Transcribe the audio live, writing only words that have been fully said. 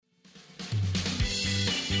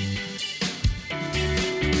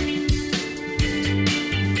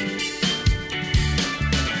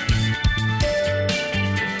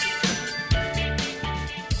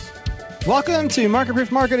Welcome to Market Proof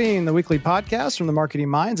Marketing, the weekly podcast from the marketing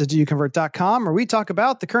minds at doyouconvert.com, where we talk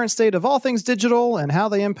about the current state of all things digital and how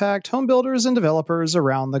they impact home builders and developers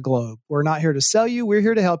around the globe. We're not here to sell you, we're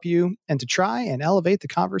here to help you and to try and elevate the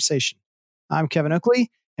conversation. I'm Kevin Oakley,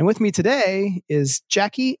 and with me today is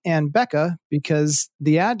Jackie and Becca, because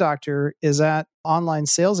the ad doctor is at Online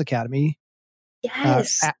Sales Academy.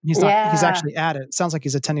 Yes. He's actually at it. It sounds like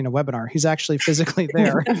he's attending a webinar. He's actually physically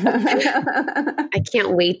there. I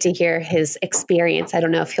can't wait to hear his experience. I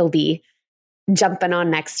don't know if he'll be jumping on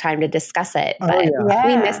next time to discuss it, but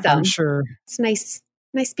we miss them. I'm sure. It's nice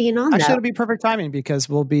being on. Actually, it'll be perfect timing because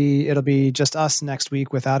it'll be just us next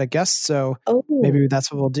week without a guest. So maybe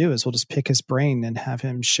that's what we'll do is we'll just pick his brain and have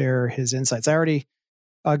him share his insights.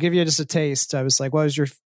 I'll give you just a taste. I was like, what was your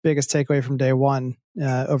biggest takeaway from day one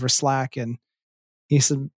over Slack? And he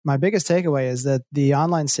said, my biggest takeaway is that the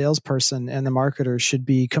online salesperson and the marketer should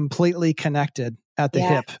be completely connected at the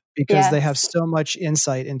hip because they have so much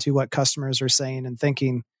insight into what customers are saying and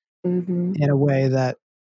thinking in a way that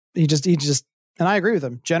he just, and I agree with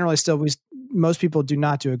him. Generally still, most people do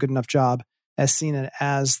not do a good enough job as seeing it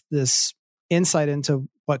as this insight into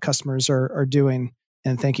what customers are doing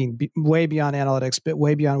and thinking way beyond analytics, but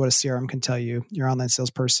way beyond what a CRM can tell you. Your online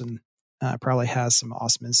salesperson probably has some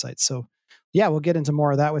awesome insights. So yeah, we'll get into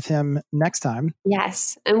more of that with him next time.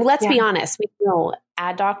 Yes. And let's be honest, we know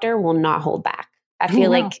Ad Doctor will not hold back. I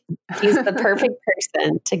feel like he's the perfect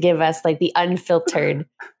person to give us like the unfiltered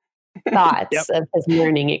thoughts of his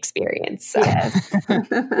learning experience. So.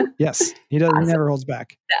 Yes, he does. Awesome. He never holds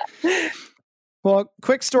back. Yeah. Well,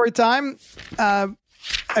 quick story time.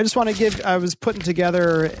 I just want to I was putting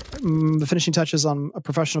together the finishing touches on a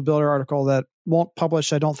Professional Builder article that won't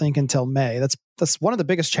publish, I don't think, until May. That's one of the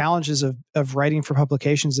biggest challenges of writing for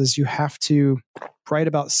publications is you have to write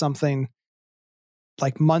about something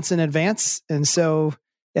like months in advance. And so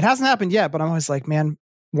it hasn't happened yet, but I'm always like, man,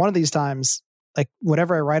 one of these times, like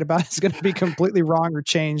whatever I write about is going to be completely wrong or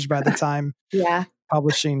changed by the time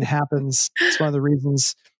publishing happens. It's one of the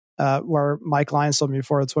reasons where Mike Lyons told me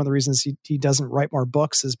before, it's one of the reasons he doesn't write more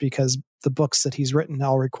books is because the books that he's written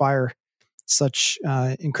all require such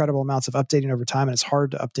incredible amounts of updating over time, and it's hard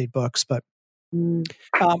to update books. But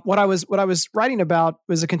what I was writing about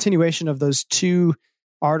was a continuation of those two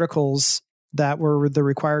articles that were the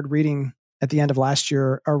required reading at the end of last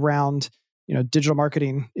year around, digital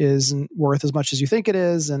marketing isn't worth as much as you think it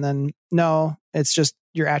is, and then no, it's just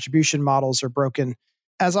your attribution models are broken.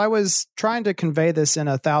 As I was trying to convey this in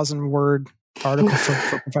a 1,000-word article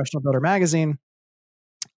for Professional Builder magazine,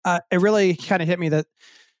 it really kind of hit me that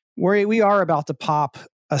we are about to pop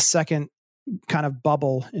a second kind of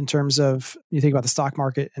bubble in terms of, you think about the stock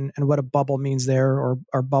market and what a bubble means there,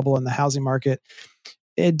 or bubble in the housing market.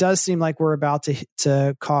 It does seem like we're about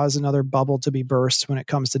to cause another bubble to be burst when it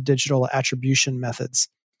comes to digital attribution methods.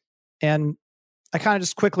 And I kind of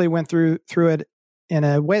just quickly went through it in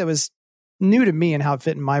a way that was new to me and how it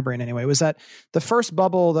fit in my brain anyway. Was that the first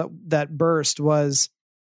bubble that burst was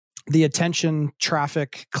the attention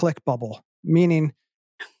traffic click bubble, meaning,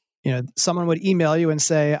 someone would email you and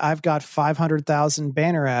say, I've got 500,000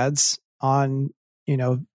 banner ads on,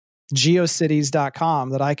 geocities.com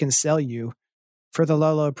that I can sell you for the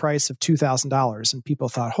low price of $2,000. And people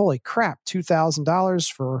thought, holy crap,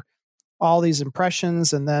 $2,000 for all these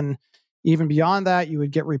impressions. And then even beyond that, you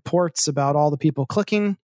would get reports about all the people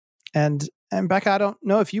clicking. And Becca, I don't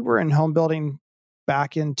know if you were in home building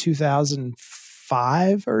back in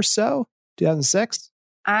 2005 or so, 2006?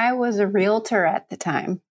 I was a realtor at the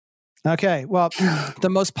time. Okay. Well, the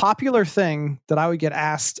most popular thing that I would get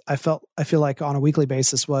asked, I feel like on a weekly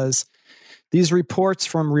basis, was these reports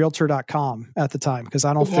from Realtor.com at the time, because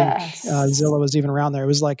I don't think Zillow was even around there. It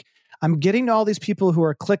was like, I'm getting to all these people who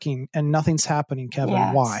are clicking and nothing's happening, Kevin.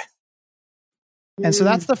 Yes. Why? And so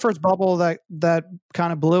that's the first bubble that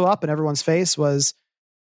kind of blew up in everyone's face was,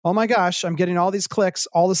 oh my gosh, I'm getting all these clicks,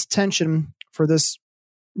 all this attention for this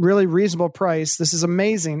really reasonable price. This is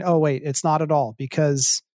amazing. Oh, wait, it's not at all,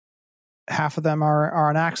 because half of them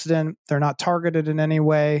are an accident. They're not targeted in any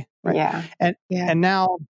way. Right? Yeah. And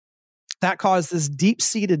now that caused this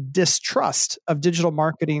deep-seated distrust of digital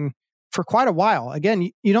marketing for quite a while.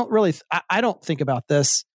 Again, you don't really, I don't think about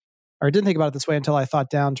this, or didn't think about it this way until I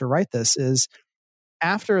thought down to write this, is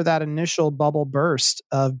after that initial bubble burst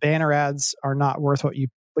of banner ads are not worth what you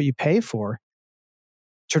pay for,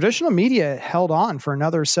 traditional media held on for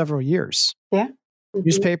another several years. Yeah.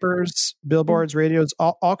 Newspapers, billboards, radios,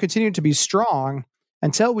 all continued to be strong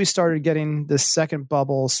until we started getting this second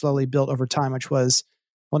bubble slowly built over time, which was,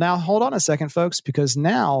 well, now hold on a second, folks, because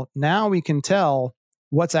now we can tell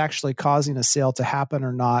what's actually causing a sale to happen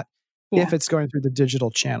or not if it's going through the digital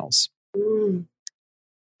channels.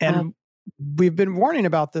 And we've been warning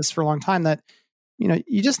about this for a long time that,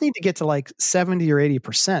 you just need to get to like 70 or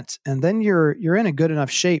 80%. And then you're in a good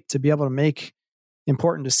enough shape to be able to make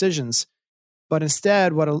important decisions. But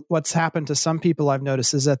instead, what's happened to some people I've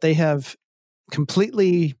noticed is that they have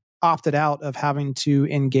completely opted out of having to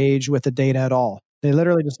engage with the data at all. They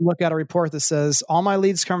literally just look at a report that says, all my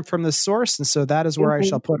leads come from this source, and so that is where I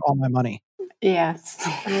shall put all my money. Yes.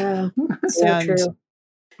 Yeah. So true.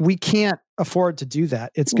 We can't afford to do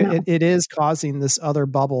that. It is causing this other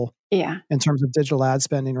bubble in terms of digital ad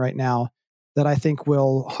spending right now that I think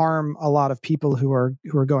will harm a lot of people who are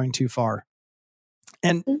going too far.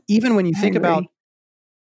 And even when you think about,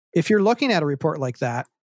 if you're looking at a report like that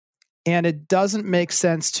and it doesn't make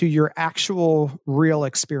sense to your actual real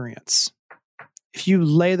experience, if you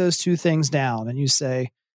lay those two things down and you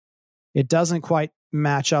say it doesn't quite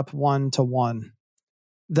match up 1-to-1,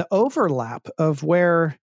 the overlap of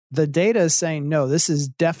where the data is saying, no, this is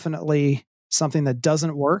definitely something that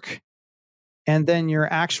doesn't work, and then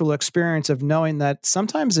your actual experience of knowing that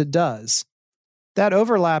sometimes it does, that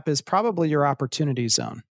overlap is probably your opportunity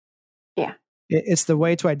zone. Yeah. It's the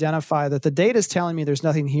way to identify that the data is telling me there's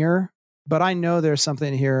nothing here, but I know there's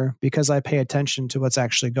something here because I pay attention to what's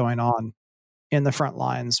actually going on in the front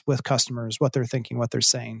lines with customers, what they're thinking, what they're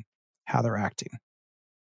saying, how they're acting.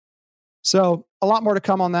 So a lot more to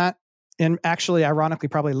come on that. And actually, ironically,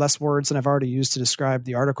 probably less words than I've already used to describe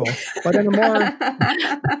the article, but in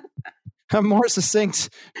a more succinct,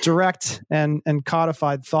 direct, and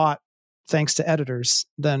codified thought, thanks to editors,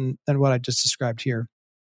 than what I just described here.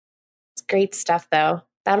 It's great stuff, though.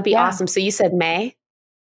 That'll be awesome. So you said May?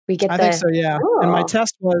 I think so, yeah. Ooh. And my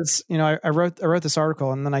test was, I wrote this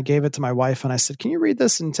article and then I gave it to my wife and I said, can you read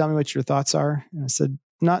this and tell me what your thoughts are? And I said,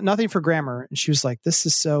 nothing for grammar. And she was like, this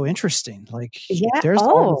is so interesting. Like, there's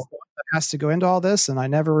all this stuff that has to go into all this.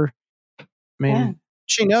 And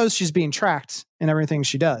she knows she's being tracked in everything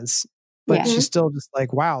she does, but she's still just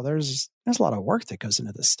like, wow, there's a lot of work that goes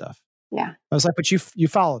into this stuff. Yeah. I was like, but you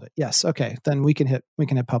followed it. Yes. Okay. Then we can hit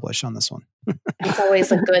publish on this one. It's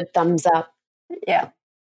always a good thumbs up. Yeah.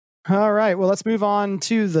 All right. Well, let's move on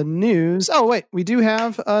to the news. Oh, wait. We do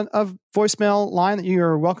have a voicemail line that you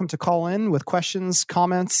are welcome to call in with questions,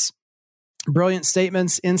 comments, brilliant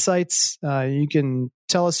statements, insights. You can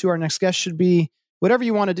tell us who our next guest should be. Whatever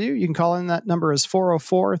you want to do, you can call in. That number is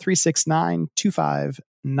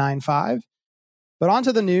 404-369-2595. But on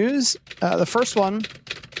to the news. The first one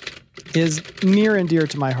is near and dear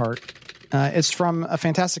to my heart. It's from a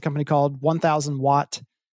fantastic company called 1000 Watt.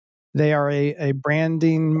 They are a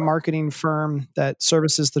branding marketing firm that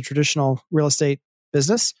services the traditional real estate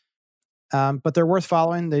business, but they're worth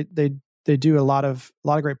following. They do a lot of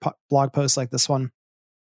great blog posts like this one,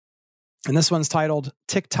 and this one's titled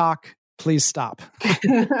 "TikTok, Please Stop."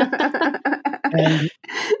 And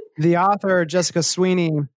the author, Jessica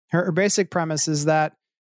Sweeney, her basic premise is that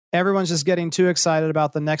everyone's just getting too excited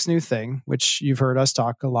about the next new thing, which you've heard us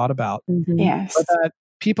talk a lot about. Mm-hmm. Yes. But that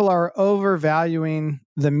people are overvaluing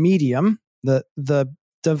the medium, the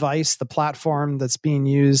device, the platform that's being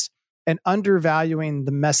used, and undervaluing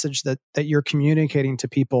the message that you're communicating to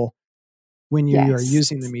people when you are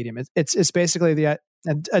using the medium. It's basically a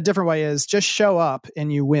different way is just show up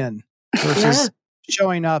and you win versus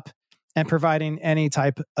showing up and providing any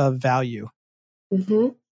type of value. Mm-hmm.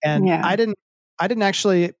 And I didn't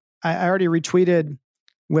actually, I already retweeted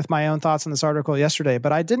with my own thoughts on this article yesterday,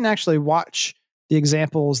 but I didn't actually watch the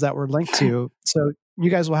examples that were linked to. So you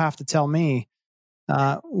guys will have to tell me,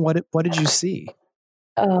 what did you see?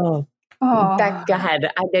 Go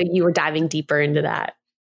ahead. I know you were diving deeper into that.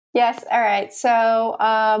 Yes. All right. So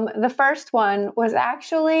the first one was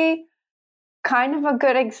actually kind of a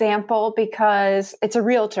good example because it's a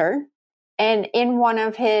realtor. And in one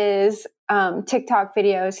of his TikTok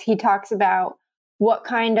videos, he talks about what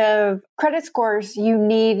kind of credit scores you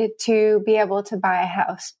need to be able to buy a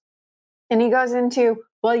house. And he goes into,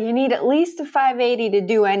 well, you need at least a 580 to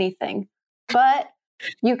do anything, but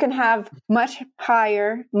you can have much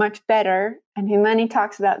higher, much better. And then he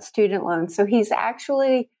talks about student loans. So he's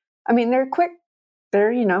actually, they're quick.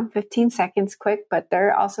 They're, 15 seconds quick, but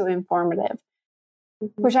they're also informative,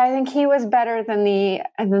 which I think he was better than the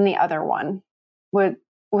other one.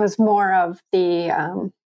 Was more of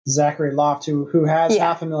the Zachary Loft, who has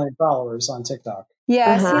 500,000 followers on TikTok.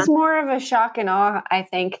 Yes, he's more of a shock and awe, I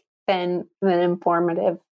think, than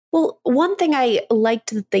informative. Well, one thing I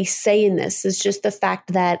liked that they say in this is just the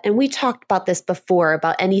fact that, and we talked about this before,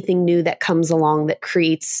 about anything new that comes along that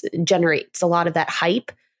generates a lot of that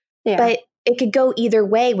hype. Yeah. But it could go either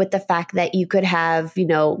way with the fact that you could have,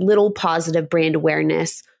 little positive brand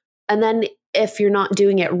awareness. And then if you're not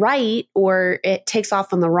doing it right or it takes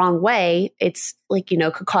off in the wrong way, it's like,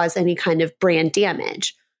 could cause any kind of brand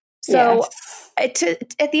damage. So at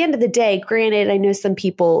the end of the day, granted, I know some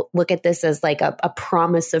people look at this as like a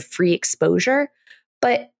promise of free exposure,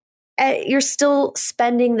 but you're still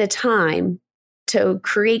spending the time to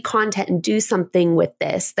create content and do something with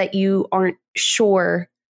this that you aren't sure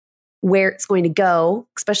where it's going to go,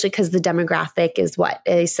 especially because the demographic is what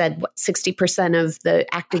they said, 60% of the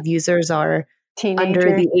active users are under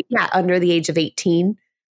the age of 18.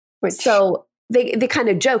 So they kind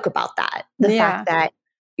of joke about that. The fact that,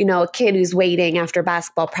 a kid who's waiting after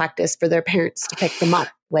basketball practice for their parents to pick them up,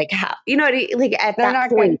 like how, like at that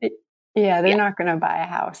point. They're not going to buy a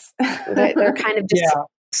house. they're kind of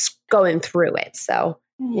just going through it. So,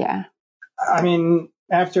 yeah. I mean,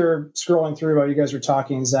 after scrolling through while you guys were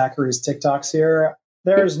talking, Zachary's TikToks here,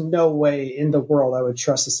 there's no way in the world I would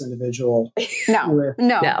trust this individual.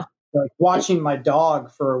 No. Like watching my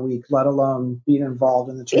dog for a week, let alone being involved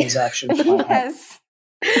in the transaction. Yes.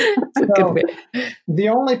 So, the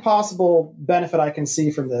only possible benefit I can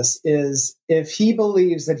see from this is if he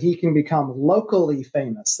believes that he can become locally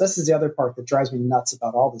famous. This is the other part that drives me nuts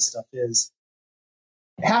about all this stuff is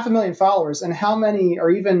 500,000 followers, and how many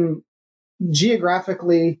are even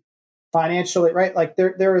geographically, financially, right? Like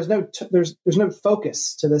there is there's no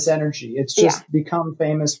focus to this energy. It's just become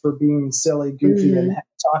famous for being silly, goofy, and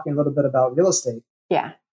talking a little bit about real estate.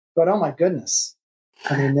 Yeah. But oh my goodness,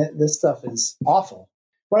 I mean, this stuff is awful.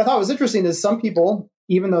 What I thought was interesting is some people,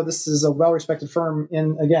 even though this is a well-respected firm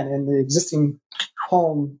in the existing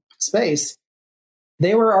home space,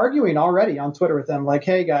 they were arguing already on Twitter with them, like,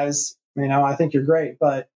 "Hey guys, I think you're great,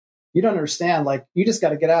 but you don't understand. Like, you just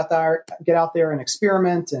got to get out there and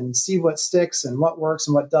experiment and see what sticks and what works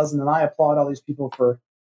and what doesn't." And I applaud all these people for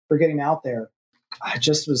getting out there. I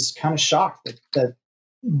just was kind of shocked that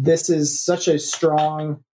this is such a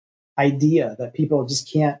strong idea that people just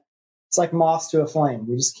can't. It's like moths to a flame.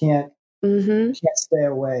 We just can't stay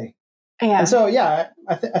away. Yeah. And so,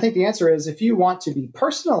 I think the answer is if you want to be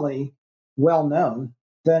personally well known,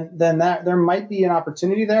 then that there might be an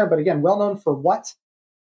opportunity there. But again, well known for what,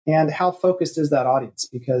 and how focused is that audience?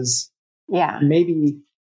 Because maybe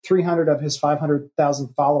 300 of his 500,000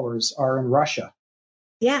 followers are in Russia.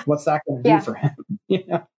 Yeah, what's that going to do for him?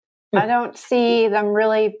 I don't see them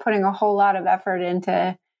really putting a whole lot of effort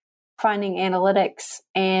into finding analytics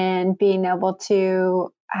and being able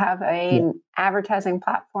to have an advertising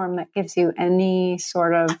platform that gives you any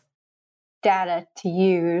sort of data to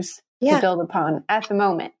use to build upon at the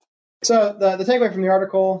moment. So the takeaway from the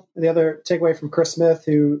article, the other takeaway from Chris Smith,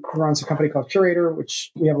 who runs a company called Curator,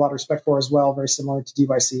 which we have a lot of respect for as well, very similar to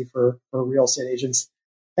DYC for real estate agents.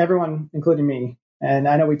 Everyone, including me, and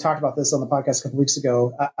I know we talked about this on the podcast a couple weeks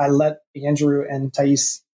ago, I let Andrew and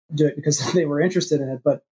Thais do it because they were interested in it,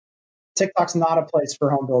 but TikTok's not a place for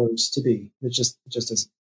home builders to be. It just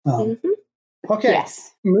isn't. Okay.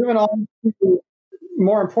 Yes. Moving on to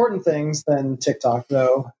more important things than TikTok,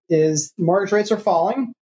 though, is mortgage rates are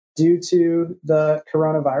falling due to the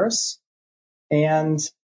coronavirus. And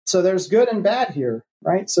so there's good and bad here,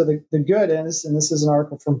 right? So the good is, and this is an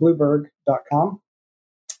article from Bloomberg.com,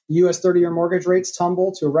 U.S. 30-year mortgage rates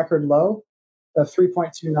tumble to a record low of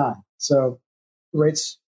 3.29. So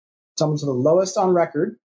rates tumble to the lowest on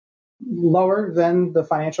record, lower than the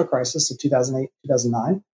financial crisis of 2008,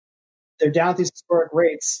 2009. They're down at these historic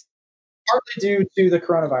rates, partly due to the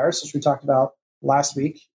coronavirus, which we talked about last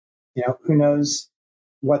week. Who knows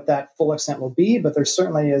what that full extent will be, but there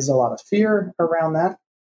certainly is a lot of fear around that.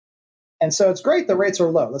 And so it's great the rates are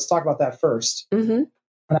low. Let's talk about that first. And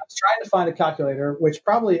I was trying to find a calculator, which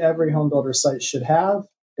probably every home builder site should have,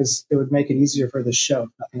 because it would make it easier for the show, if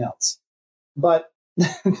nothing else. But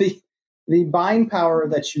the buying power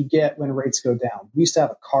that you get when rates go down. We used to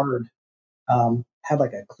have a card, had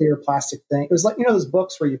like a clear plastic thing. It was like, those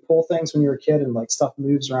books where you pull things when you're a kid and like stuff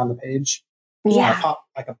moves around the page. Yeah.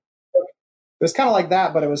 It was kind of like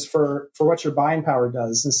that, but it was for what your buying power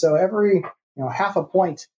does. And so every, half a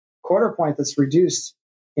point, quarter point that's reduced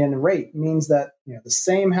in rate means that, the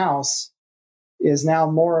same house is now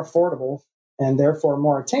more affordable and therefore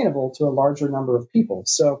more attainable to a larger number of people.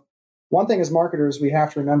 So one thing as marketers we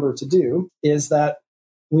have to remember to do is that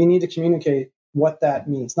we need to communicate what that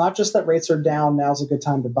means. Not just that rates are down, now's a good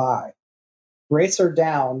time to buy. Rates are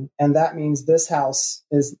down, and that means this house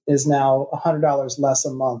is now $100 less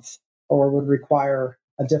a month, or would require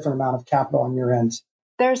a different amount of capital on your end.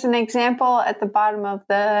 There's an example at the bottom of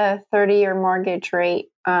the 30-year mortgage rate.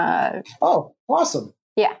 Oh, awesome.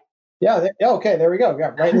 Yeah. Yeah. Okay. There we go. Yeah.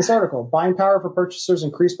 Right in this article, buying power for purchasers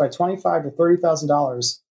increased by $25,000 to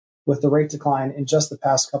 $30,000 with the rate decline in just the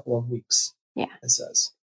past couple of weeks. Yeah. it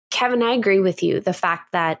says. Kevin, I agree with you. The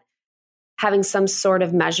fact that having some sort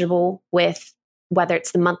of measurable with whether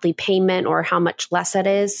it's the monthly payment or how much less it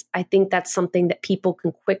is, I think that's something that people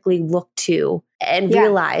can quickly look to and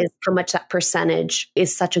realize how much that percentage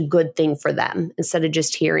is such a good thing for them instead of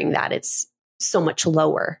just hearing that it's so much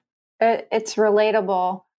lower. It's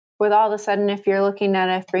relatable with all of a sudden, if you're looking at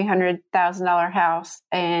a $300,000 house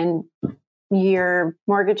and your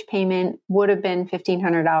mortgage payment would have been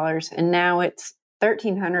 $1,500 and now it's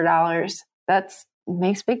 $1,300, that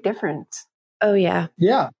makes a big difference. Oh yeah.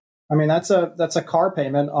 Yeah. I mean, that's a car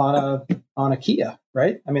payment on a Kia,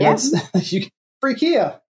 right? I mean, that's you get free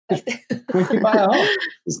Kia when you buy a home.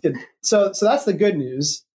 It's good. So that's the good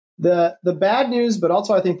news. The bad news, but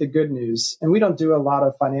also I think the good news, and we don't do a lot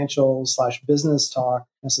of financial / business talk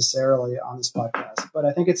necessarily on this podcast, but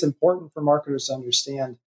I think it's important for marketers to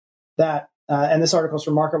understand that, and this article is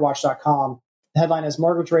from MarketWatch.com. The headline is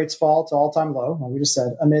Mortgage Rates Fall to All-Time Low, like we just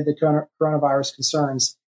said, amid the coronavirus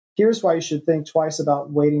concerns. Here's why you should think twice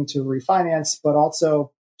about waiting to refinance, but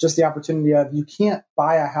also just the opportunity of you can't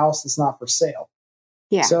buy a house that's not for sale.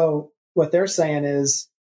 Yeah. So what they're saying is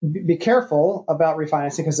be careful about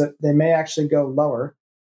refinancing because they may actually go lower.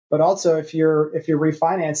 But also if you're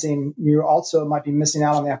refinancing, you also might be missing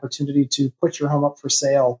out on the opportunity to put your home up for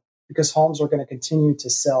sale because homes are going to continue to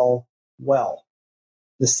sell well.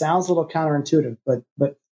 This sounds a little counterintuitive,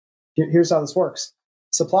 but here's how this works.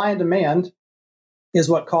 Supply and demand is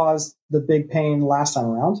what caused the big pain last time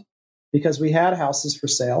around because we had houses for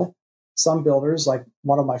sale. Some builders, like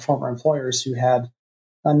one of my former employers who had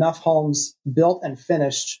enough homes built and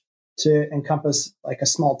finished to encompass like a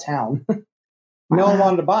small town. No one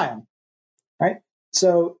wanted to buy them, right?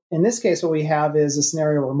 So in this case, what we have is a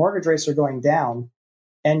scenario where mortgage rates are going down,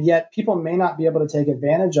 and yet people may not be able to take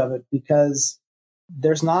advantage of it because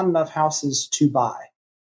there's not enough houses to buy.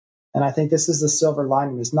 And I think this is the silver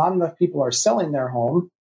lining is not enough people are selling their home,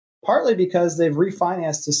 partly because they've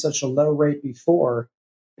refinanced to such a low rate before,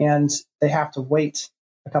 and they have to wait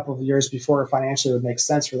a couple of years before financially it would make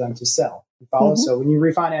sense for them to sell. You follow? Mm-hmm. So when you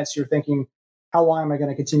refinance, you're thinking, how long am I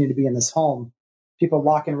going to continue to be in this home? People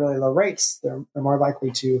lock in really low rates. They're more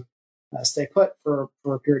likely to stay put for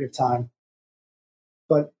a period of time.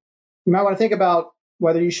 But you might want to think about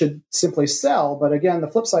whether you should simply sell. But again, the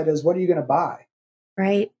flip side is, what are you going to buy?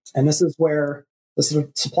 Right. And this is where the sort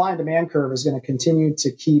of supply and demand curve is going to continue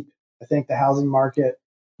to keep, I think, the housing market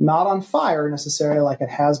not on fire necessarily like it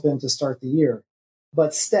has been to start the year,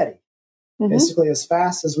 but steady. Mm-hmm. Basically, as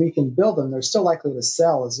fast as we can build them, they're still likely to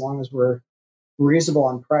sell as long as we're reasonable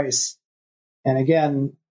on price. And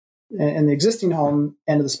again, in the existing home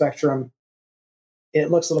end of the spectrum,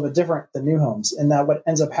 it looks a little bit different than new homes. And that what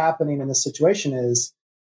ends up happening in this situation is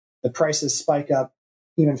the prices spike up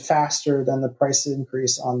even faster than the price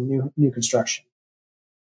increase on new construction.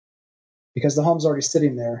 Because the home's already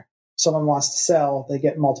sitting there. Someone wants to sell, they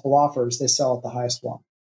get multiple offers, they sell at the highest one.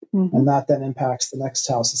 Mm-hmm. And that then impacts the next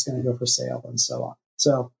house that's going to go for sale and so on.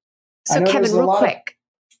 So Kevin, real quick.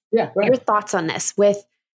 Your thoughts on this with,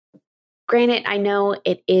 granted, I know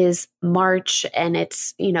it is March and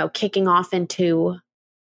it's, kicking off into,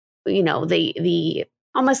 the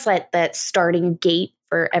almost like that starting gate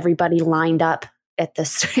for everybody lined up at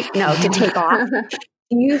this, to take off. Do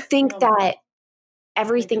you think that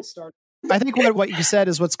everything? I think what you said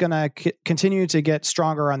is what's going to continue to get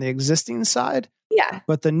stronger on the existing side. Yeah.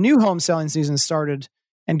 But the new home selling season started,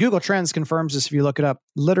 and Google Trends confirms this if you look it up,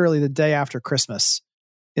 literally the day after Christmas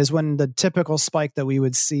is when the typical spike that we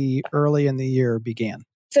would see early in the year began.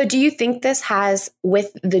 So do you think this has,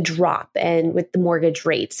 with the drop and with the mortgage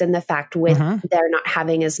rates and the fact with they're not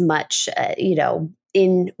having as much,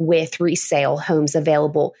 in with resale homes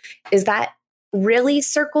available, is that really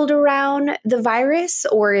circled around the virus,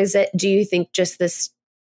 or is it, do you think, just this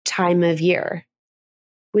time of year?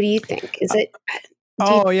 What do you think? Is it?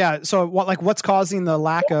 So what's causing the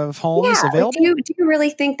lack of homes available? Do you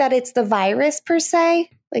really think that it's the virus per se?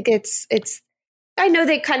 Like it's, I know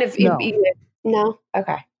they kind of, no?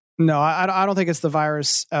 Okay. No, I don't think it's the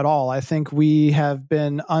virus at all. I think we have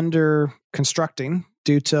been under constructing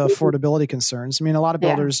due to affordability concerns. I mean, a lot of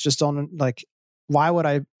builders just don't why would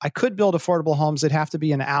I could build affordable homes. They'd have to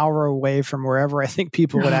be an hour away from wherever I think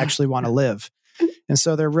people would actually want to live. And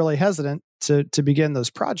so they're really hesitant to begin those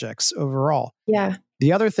projects overall. Yeah.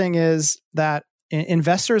 The other thing is that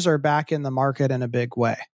investors are back in the market in a big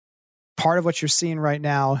way. Part of what you're seeing right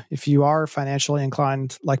now, if you are financially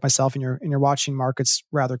inclined like myself and you're watching markets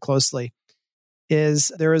rather closely,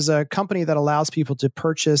 is there is a company that allows people to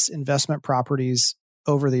purchase investment properties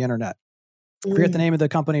over the internet. I forget the name of the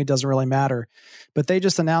company, it doesn't really matter. But they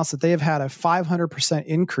just announced that they have had a 500%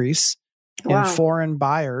 increase in foreign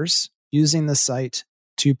buyers using the site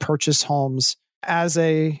to purchase homes as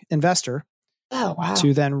a investor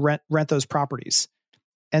to then rent those properties.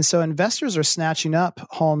 And so investors are snatching up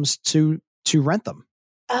homes to rent them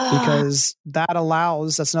because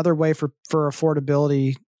that's another way for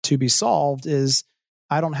affordability to be solved is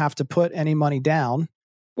I don't have to put any money down.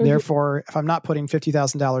 Mm-hmm. Therefore, if I'm not putting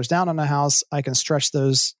 $50,000 down on a house, I can stretch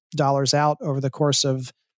those dollars out over the course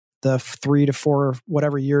of the 3 to 4,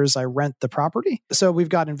 whatever years I rent the property. So we've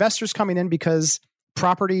got investors coming in because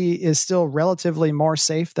property is still relatively more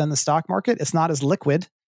safe than the stock market. It's not as liquid.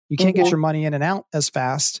 You can't get your money in and out as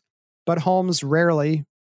fast, but homes rarely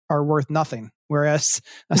are worth nothing, whereas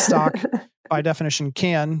a stock by definition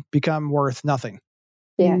can become worth nothing.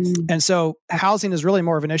 Yes. And so housing is really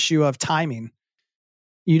more of an issue of timing.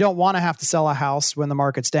 You don't want to have to sell a house when the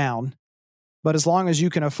market's down, but as long as you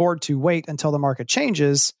can afford to wait until the market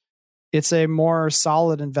changes, it's a more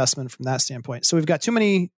solid investment from that standpoint. So we've got too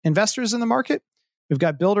many investors in the market. We've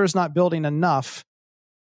got builders not building enough.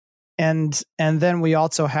 And then we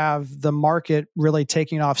also have the market really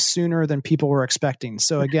taking off sooner than people were expecting.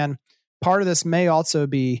 So again, part of this may also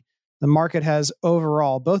be the market has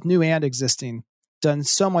overall, both new and existing, done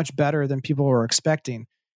so much better than people were expecting.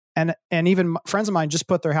 And even friends of mine just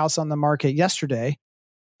put their house on the market yesterday.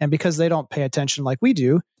 And because they don't pay attention like we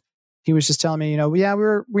do, he was just telling me,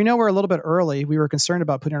 we know we're a little bit early. We were concerned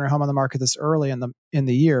about putting our home on the market this early in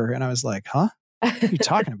the year. And I was like, huh? What are you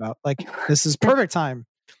talking about? Like, this is perfect time.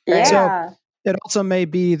 Yeah. So it also may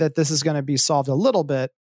be that this is going to be solved a little bit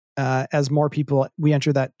as more people, we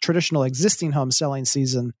enter that traditional existing home selling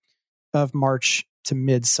season of March to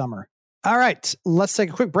midsummer. All right, let's take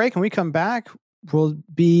a quick break. When we come back, we'll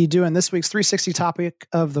be doing this week's 360 topic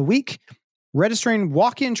of the week, registering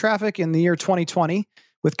walk-in traffic in the year 2020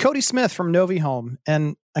 with Cody Smith from Novi Home.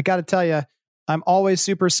 And I got to tell you, I'm always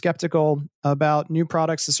super skeptical about new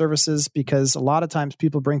products and services because a lot of times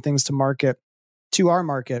people bring things to our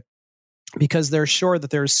market because they're sure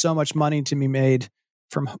that there's so much money to be made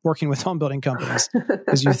from working with home building companies.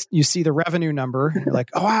 Because you see the revenue number and you're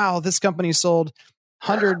like, oh, wow, this company sold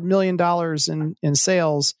 $100 million in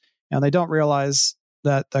sales. And they don't realize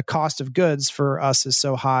that the cost of goods for us is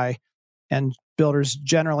so high. And builders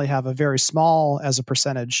generally have a very small, as a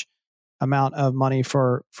percentage, amount of money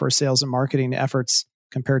for sales and marketing efforts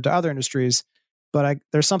compared to other industries. But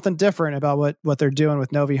there's something different about what they're doing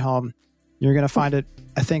with Novi Home. You're going to find it,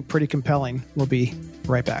 I think, pretty compelling. We'll be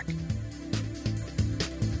right back.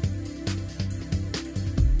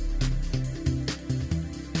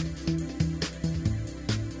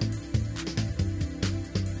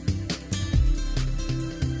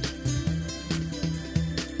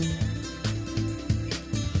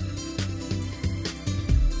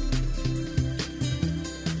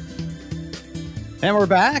 And we're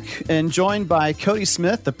back and joined by Cody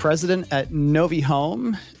Smith, the president at Novi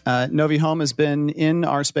Home. Novi Home has been in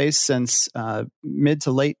our space since mid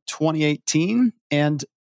to late 2018. And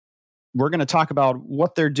we're going to talk about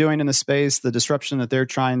what they're doing in the space, the disruption that they're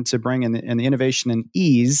trying to bring and the innovation and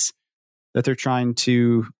ease that they're trying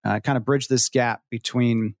to kind of bridge this gap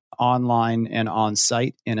between online and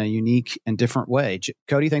on-site in a unique and different way.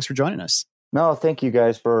 Cody, thanks for joining us. No, thank you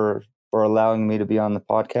guys for allowing me to be on the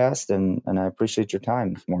podcast, and I appreciate your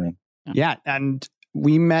time this morning. Yeah, and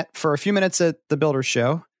we met for a few minutes at the Builders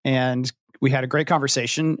Show, and we had a great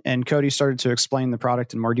conversation, and Cody started to explain the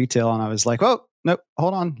product in more detail, and I was like, oh, no,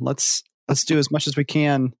 hold on. Let's do as much as we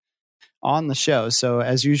can on the show. So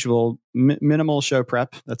as usual, minimal show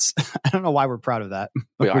prep. That's I don't know why we're proud of that.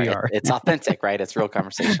 But we are. It's authentic, right? It's real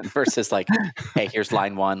conversation versus like, hey, here's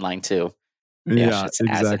line 1, line 2. Yeah, exactly.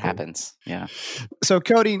 As it happens. Yeah. So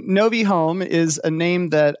Cody, Novi Home is a name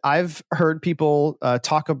that I've heard people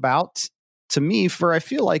talk about to me for, I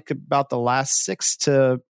feel like, about the last 6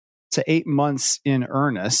 to 8 months in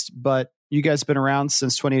earnest, but you guys have been around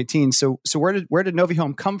since 2018. So where did Novi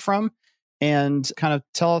Home come from? And kind of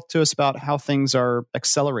tell to us about how things are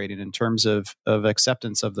accelerating in terms of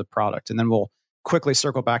acceptance of the product. And then we'll quickly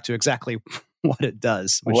circle back to exactly what it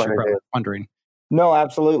does, which you're probably wondering. No,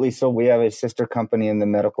 absolutely. So we have a sister company in the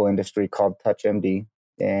medical industry called TouchMD.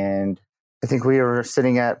 And I think we are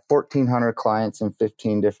sitting at 1,400 clients in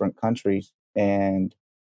 15 different countries. And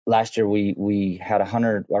last year we had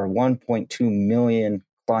 1.2 million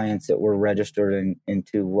clients that were registered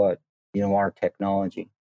into our technology.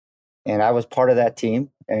 And I was part of that team,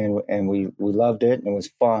 and we loved it, and it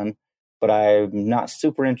was fun. But I'm not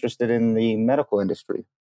super interested in the medical industry.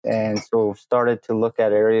 And so started to look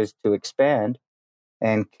at areas to expand,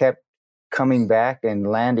 and kept coming back and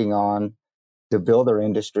landing on the builder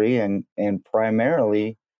industry and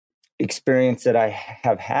primarily experience that I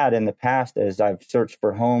have had in the past as I've searched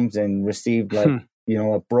for homes and received like,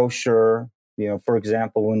 a brochure, for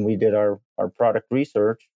example, when we did our product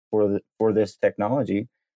research for this technology,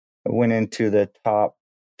 I went into the top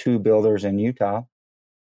 2 builders in Utah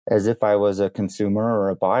as if I was a consumer or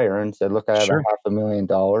a buyer and said, look, I have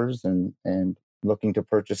 $500,000 and looking to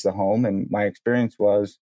purchase the home. And my experience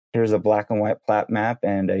was, here's a black and white plat map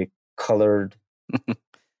and a colored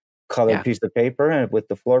piece of paper and with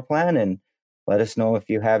the floor plan, and let us know if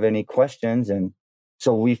you have any questions. And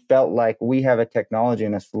so we felt like we have a technology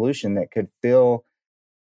and a solution that could fill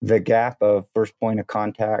the gap of first point of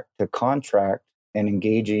contact to contract and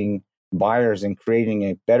engaging buyers and creating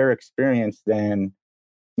a better experience than,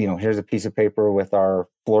 here's a piece of paper with our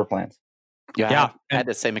floor plans. Yeah. I had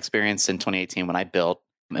the same experience in 2018 when I built,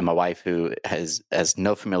 and my wife, who has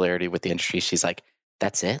no familiarity with the industry, she's like,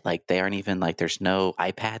 that's it? Like, they aren't even like, there's no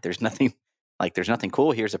iPad. There's nothing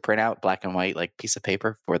cool. Here's a printout, black and white, like piece of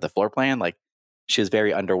paper for the floor plan. Like, she was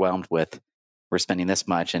very underwhelmed with, we're spending this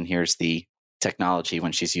much and here's the technology,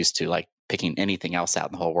 when she's used to like picking anything else out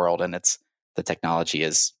in the whole world. And the technology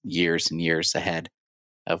is years and years ahead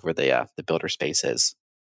of where the builder space is.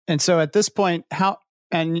 And so at this point,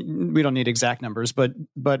 and we don't need exact numbers, but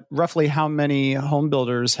roughly how many home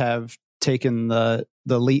builders have taken the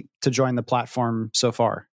leap to join the platform so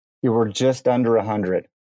far? You were just under 100.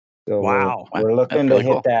 So wow. We're looking to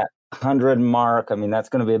hit that 100 mark. I mean, that's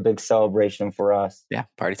going to be a big celebration for us. Yeah,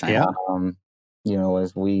 party time. Yeah.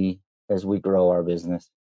 As we grow our business.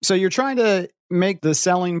 So you're trying to make the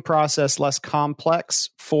selling process less complex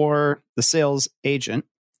for the sales agent,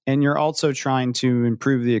 and you're also trying to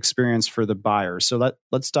improve the experience for the buyer. So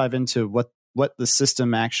let's dive into what the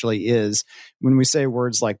system actually is. When we say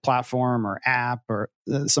words like platform or app or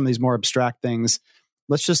some of these more abstract things,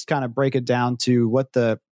 let's just kind of break it down to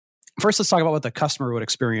first let's talk about what the customer would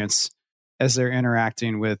experience as they're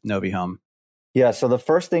interacting with NoviHome. Yeah, so the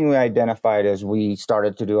first thing we identified as we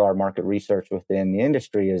started to do our market research within the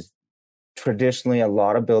industry is traditionally a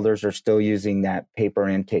lot of builders are still using that paper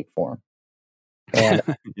intake form. And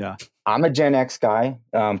yeah, I'm a Gen X guy,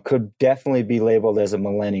 could definitely be labeled as a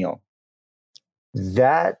millennial.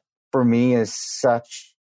 That for me is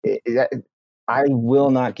I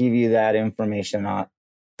will not give you that information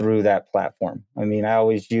through that platform. I mean, I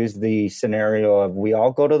always use the scenario of we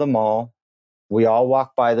all go to the mall. We all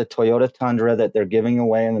walk by the Toyota Tundra that they're giving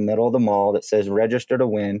away in the middle of the mall that says register to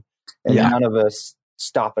win. And none of us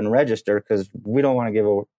stop and register because we don't want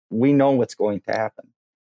to we know what's going to happen.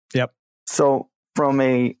 Yep. So from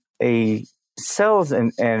a sales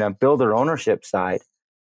and a builder ownership side,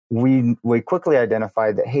 we quickly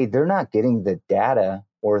identified that, hey, they're not getting the data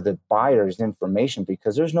or the buyer's information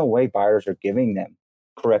because there's no way buyers are giving them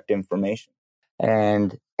correct information.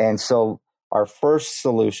 And so our first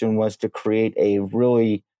solution was to create a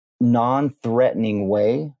really non-threatening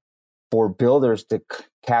way for builders to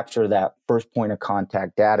capture that first point of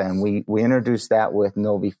contact data. And we introduced that with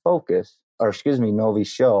Novi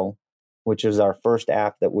Show, which is our first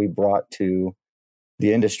app that we brought to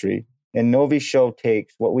the industry. And Novi Show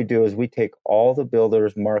what we do is we take all the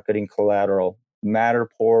builders' marketing collateral,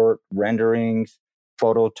 Matterport, renderings,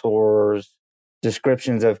 photo tours,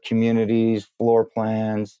 descriptions of communities, floor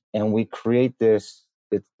plans, and we create this.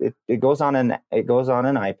 It goes on an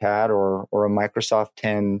iPad or a Microsoft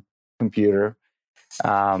 10 computer,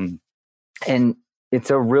 and it's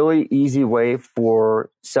a really easy way for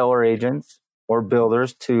seller agents or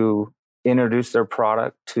builders to introduce their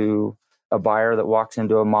product to a buyer that walks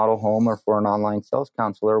into a model home, or for an online sales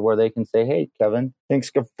counselor where they can say, hey, Kevin, thanks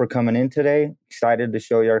for coming in today. Excited to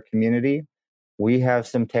show you our community. We have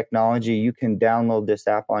some technology. You can download this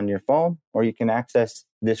app on your phone, or you can access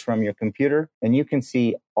this from your computer, and you can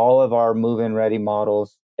see all of our move-in ready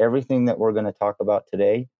models. Everything that we're going to talk about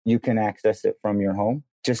today, you can access it from your home.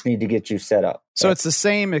 Just need to get you set up. So it's the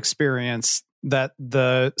same experience that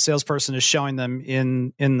the salesperson is showing them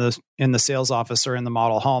in the sales office or in the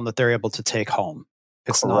model home that they're able to take home.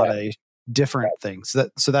 It's Correct. not a different thing.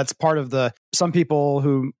 So that's part of some people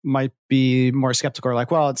who might be more skeptical are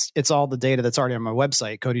like, well, it's all the data that's already on my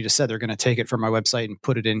website. Cody just said they're going to take it from my website and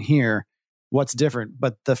put it in here. What's different?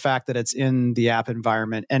 But the fact that it's in the app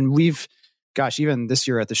environment, and even this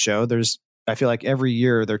year at the show, I feel like every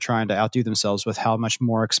year they're trying to outdo themselves with how much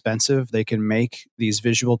more expensive they can make these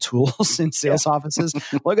visual tools in sales offices.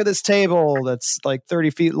 Look at this table that's like 30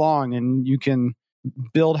 feet long, and you can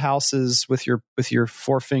build houses with your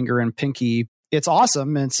forefinger and pinky. It's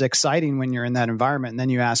awesome. And it's exciting when you're in that environment. And then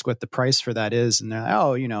you ask what the price for that is. And they're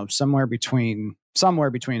like, somewhere between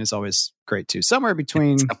is always great too. Somewhere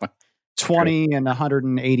between $20,000 and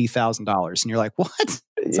 $180,000. And you're like, what?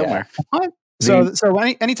 somewhere. What? So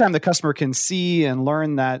anytime the customer can see and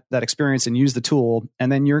learn that experience and use the tool,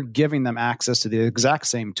 and then you're giving them access to the exact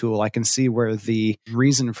same tool, I can see where the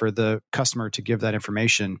reason for the customer to give that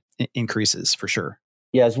information increases for sure.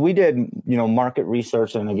 Yes, we did, market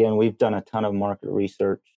research. And again, we've done a ton of market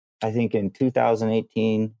research. I think in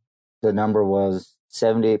 2018, the number was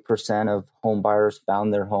 78% of home buyers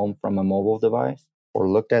found their home from a mobile device or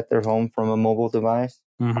looked at their home from a mobile device.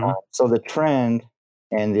 Mm-hmm. So the trend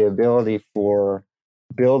and the ability for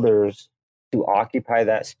builders to occupy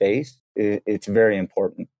that space, it's very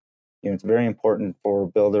important. It's very important for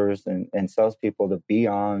builders and salespeople to be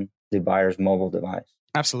on the buyer's mobile device.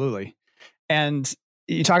 Absolutely. And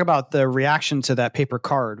you talk about the reaction to that paper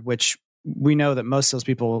card, which we know that most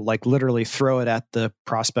salespeople like literally throw it at the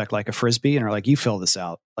prospect like a Frisbee and are like, you fill this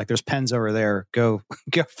out. Like there's pens over there. Go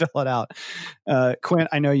fill it out. Quint,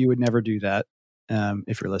 I know you would never do that.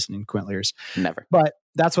 If you're listening, Quint Lears. Never. But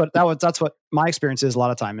that's what my experience is a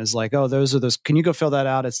lot of time is like, oh, those are those. Can you go fill that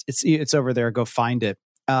out? It's over there. Go find it.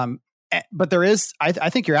 But there is, I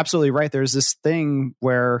think you're absolutely right. There's this thing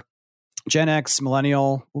where Gen X,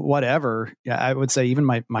 millennial, whatever. I would say even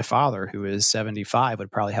my father, who is 75,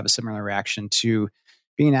 would probably have a similar reaction to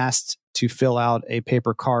being asked to fill out a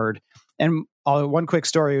paper card. And one quick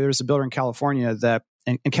story: there's a builder in California that,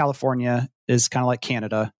 and California is kind of like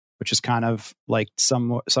Canada, which is kind of like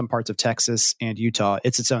some parts of Texas and Utah.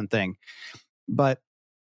 It's its own thing. But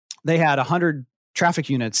they had 100 traffic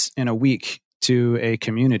units in a week to a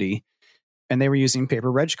community, and they were using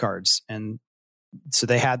paper reg cards. And so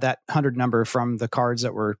they had that 100 number from the cards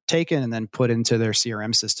that were taken and then put into their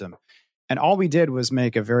CRM system. And all we did was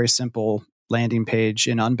make a very simple landing page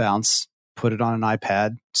in Unbounce, put it on an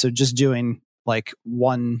iPad. So just doing like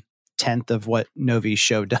 1/10 of what Novi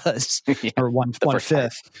Show does, or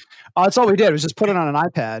 1/5. That's all we did was just put it on an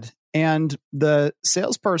iPad. And the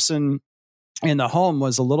salesperson in the home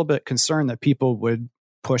was a little bit concerned that people would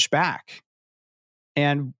push back.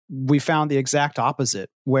 And we found the exact opposite,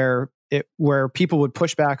 where people would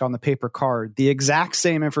push back on the paper card, the exact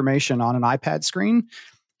same information on an iPad screen.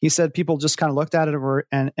 He said people just kind of looked at it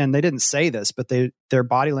and they didn't say this, but their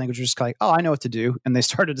body language was just like, oh, I know what to do. And they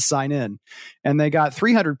started to sign in. And they got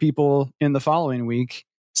 300 people in the following week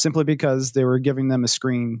simply because they were giving them a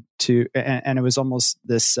screen and it was almost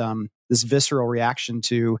this visceral reaction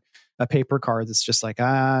to a paper card that's just like,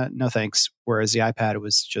 no thanks. Whereas the iPad, it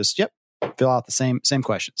was just, yep, fill out the same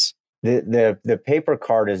questions. The paper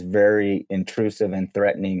card is very intrusive and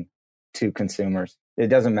threatening to consumers. It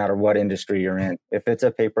doesn't matter what industry you're in. If it's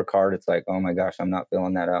a paper card, it's like, oh my gosh, I'm not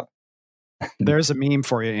filling that out. There's a meme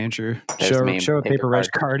for you, Andrew. Show a paper reg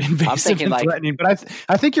card, invasive and threatening. But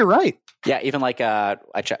I think you're right. Yeah, even like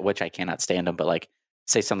which I cannot stand them, but like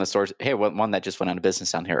say some of the stores. Hey, one that just went out of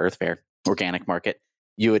business down here, Earth Fair Organic Market.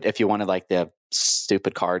 You would, if you wanted like the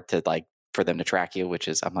stupid card to like for them to track you, which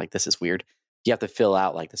is, I'm like, this is weird. You have to fill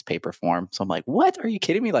out like this paper form. So I'm like, what? Are you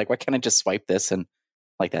kidding me? Like, why can't I just swipe this and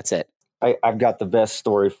like that's it? I've got the best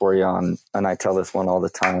story for you and I tell this one all the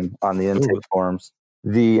time on the intake forms.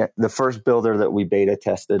 The first builder that we beta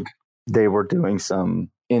tested, they were doing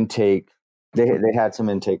some intake. They had some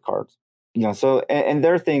intake cards, So and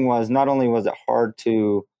their thing was, not only was it hard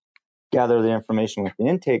to gather the information with the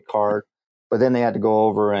intake card, but then they had to go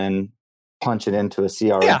over and punch it into a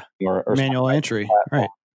CRM or manual entry, right?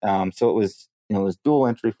 So it was dual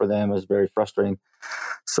entry for them. It was very frustrating.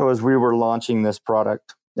 So as we were launching this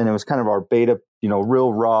product, and it was kind of our beta,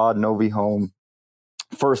 real raw Novi Home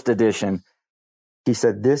first edition, he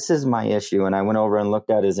said, this is my issue. And I went over and looked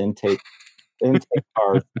at his intake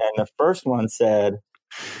cards. And the first one said,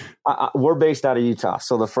 we're based out of Utah.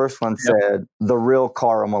 So the first one said, the real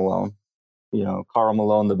Karl Malone, Karl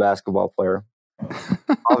Malone, the basketball player.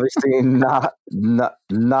 Obviously not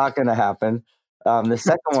going to happen. The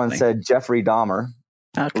second one said Jeffrey Dahmer,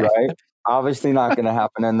 right? Obviously not going to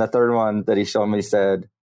happen. And the third one that he showed me said,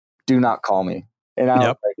 do not call me. And I was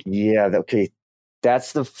like, yeah, okay,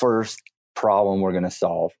 that's the first problem we're going to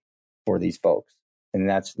solve for these folks. And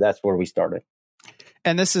that's where we started.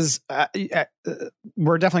 And this is,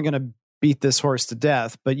 we're definitely going to beat this horse to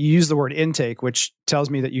death, but you use the word intake, which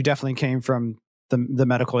tells me that you definitely came from the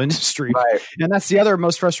medical industry. Right. And that's the other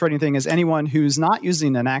most frustrating thing, is anyone who's not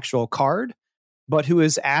using an actual card, but who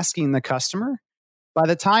is asking the customer. By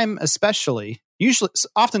the time,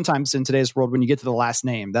 oftentimes in today's world, when you get to the last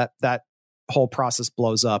name, that whole process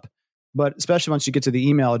blows up. But especially once you get to the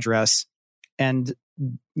email address and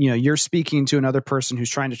you're speaking to another person who's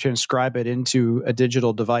trying to transcribe it into a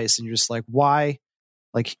digital device, and you're just like, why?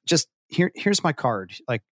 Like, just here's my card.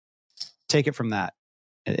 Like, take it from that.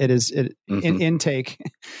 It is in intake,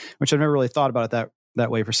 which I've never really thought about it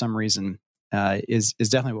that way for some reason is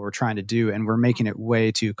definitely what we're trying to do, and we're making it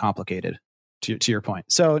way too complicated. To your point,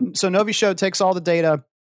 so NoviShow takes all the data,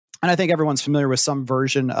 and I think everyone's familiar with some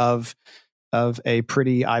version of a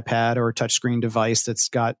pretty iPad or touchscreen device that's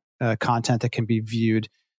got content that can be viewed.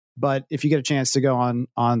 But if you get a chance to go on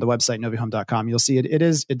the website novihome.com, you'll see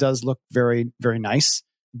it does look very, very nice.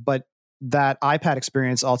 But that iPad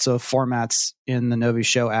experience also formats in the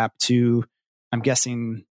NoviShow app to, I'm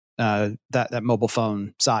guessing, that mobile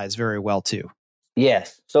phone size very well too.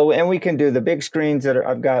 Yes. So, and we can do the big screens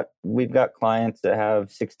we've got clients that have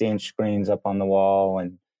 60-inch screens up on the wall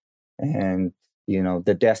and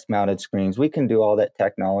the desk mounted screens. We can do all that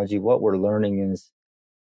technology. What we're learning is,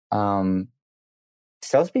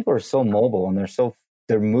 salespeople are so mobile and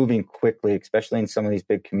they're moving quickly, especially in some of these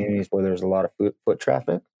big communities where there's a lot of foot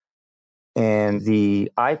traffic. And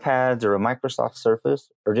the iPads or a Microsoft Surface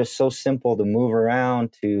are just so simple to move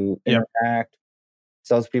around, to interact.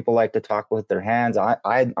 Salespeople like to talk with their hands.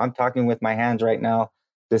 I'm talking with my hands right now.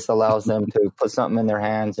 This allows them to put something in their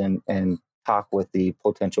hands and talk with the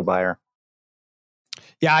potential buyer.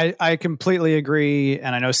 Yeah, I completely agree.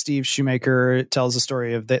 And I know Steve Shoemaker tells the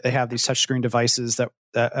story of they have these touchscreen devices that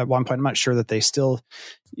at one point, I'm not sure that if they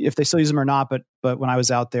still use them or not, but when I was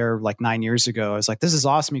out there like 9 years ago, I was like, this is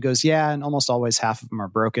awesome. He goes, yeah, and almost always half of them are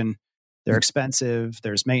broken. They're expensive.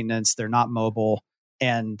 There's maintenance. They're not mobile.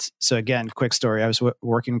 And so again, quick story. I was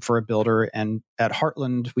working for a builder, and at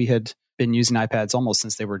Heartland, we had been using iPads almost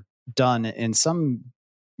since they were done in some,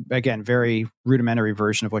 again, very rudimentary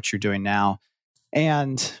version of what you're doing now.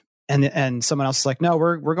 And someone else is like, no,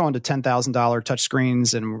 we're going to $10,000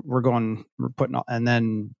 touchscreens, and we're putting, and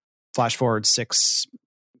then flash forward 6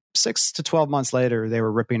 to 12 months later, they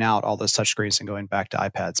were ripping out all those touchscreens and going back to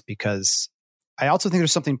iPads, because I also think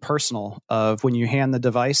there's something personal of when you hand the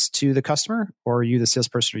device to the customer or you, the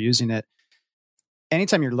salesperson, are using it.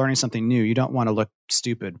 Anytime you're learning something new, you don't want to look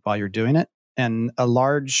stupid while you're doing it. And a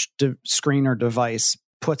large screen or device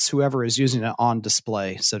puts whoever is using it on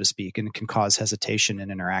display, so to speak, and can cause hesitation in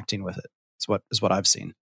interacting with it. Is what I've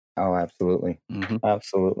seen. Oh, absolutely. Mm-hmm.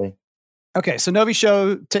 Absolutely. Okay, so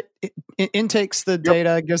NoviShow intakes the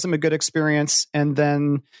data, gives them a good experience, and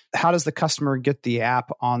then how does the customer get the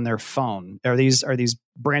app on their phone? Are these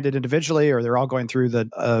branded individually, or they're all going through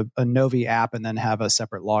a Novi app and then have a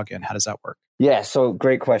separate login? How does that work? Yeah, so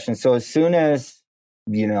great question. So as soon as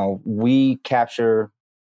we capture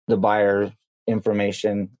the buyer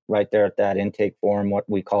information right there at that intake form, what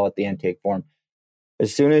we call it the intake form.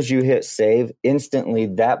 As soon as you hit save, instantly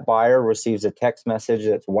that buyer receives a text message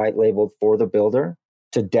that's white labeled for the builder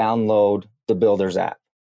to download the builder's app,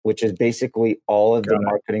 which is basically all of the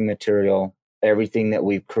marketing material, everything that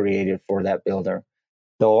we've created for that builder.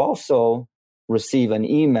 They'll also receive an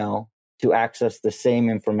email to access the same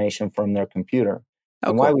information from their computer.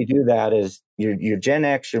 And why we do that is your Gen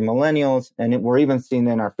X, your millennials, and we're even seeing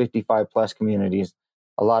in our 55 plus communities,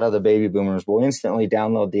 a lot of the baby boomers will instantly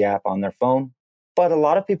download the app on their phone. But a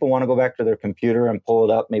lot of people want to go back to their computer and pull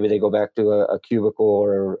it up. Maybe they go back to a cubicle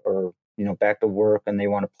or back to work, and they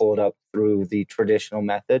want to pull it up through the traditional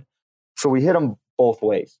method. So we hit them both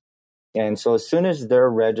ways. And so as soon as they're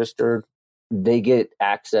registered, they get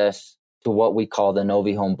access to what we call the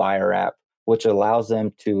NoviHome Buyer app, which allows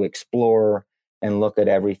them to explore and look at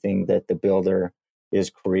everything that the builder is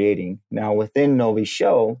creating. Now, within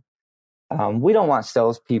NoviShow, we don't want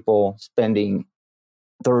salespeople spending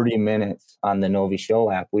 30 minutes on the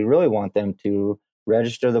NoviShow app. We really want them to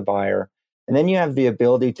register the buyer. And then you have the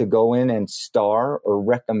ability to go in and star or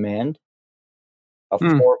recommend a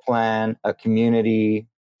floor plan, a community.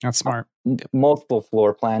 That's smart. Multiple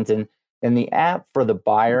floor plans. And the app for the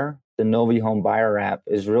buyer, the NoviHome Buyer app,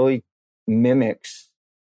 is really mimics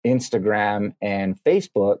Instagram and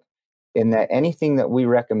Facebook in that anything that we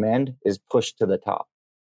recommend is pushed to the top.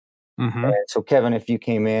 Mm-hmm. So Kevin, if you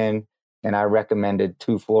came in and I recommended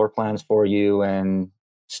 2 floor plans for you and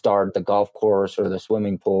starred the golf course or the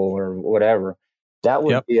swimming pool or whatever, that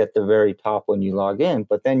would be at the very top when you log in.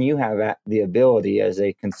 But then you have the ability as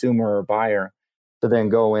a consumer or buyer to then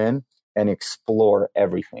go in and explore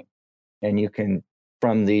everything. And you can,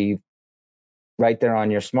 from the right there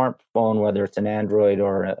on your smartphone, whether it's an Android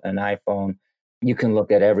or an iPhone, you can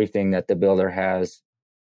look at everything that the builder has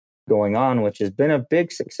going on, which has been a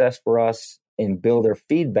big success for us in builder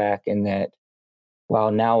feedback, in that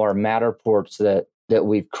while now our Matterports that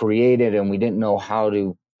we've created and we didn't know how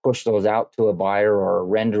to push those out to a buyer, or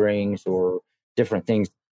renderings or different things,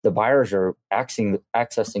 the buyers are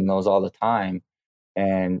accessing those all the time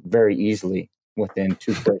and very easily within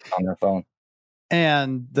 2 clicks on their phone.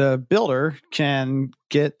 And the builder can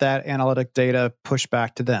get that analytic data pushed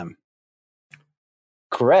back to them.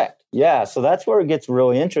 Correct. Yeah. So that's where it gets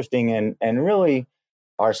really interesting, and really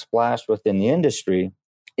our splash within the industry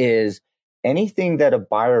is anything that a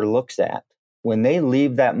buyer looks at when they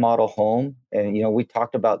leave that model home. And, we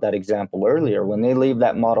talked about that example earlier. When they leave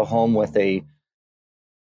that model home with a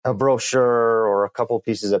brochure or a couple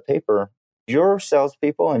pieces of paper, your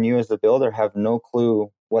salespeople and you as the builder have no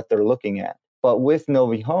clue what they're looking at. But with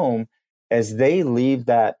Novi Home, as they leave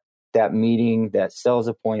that meeting, that sales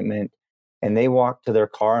appointment, and they walk to their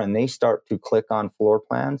car and they start to click on floor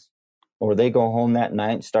plans, or they go home that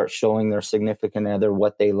night and start showing their significant other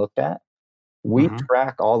what they looked at, we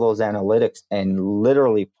track all those analytics and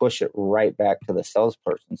literally push it right back to the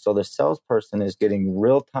salesperson. So the salesperson is getting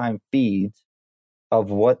real-time feeds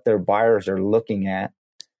of what their buyers are looking at,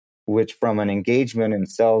 which from an engagement and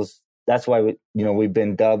sales, that's why we've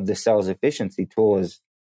been dubbed the sales efficiency tool. Is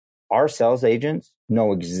our sales agents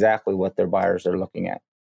know exactly what their buyers are looking at.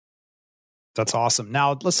 That's awesome.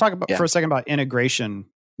 Now let's talk about for a second about integration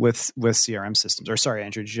with CRM systems. Or sorry,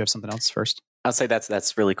 Andrew, did you have something else first? I'll say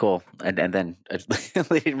that's really cool. And then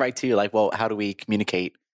leading right to you, like, well, how do we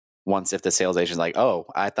communicate once if the sales agent's like, oh,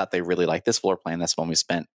 I thought they really liked this floor plan. That's when we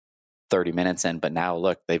spent 30 minutes in, but now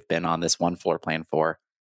look, they've been on this one floor plan for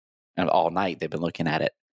all night. They've been looking at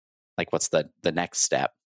it. Like, what's the next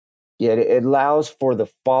step? Yeah, it allows for the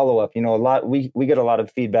follow-up. We get a lot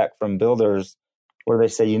of feedback from builders where they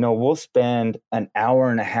say, we'll spend an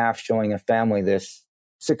hour and a half showing a family this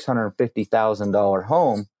 $650,000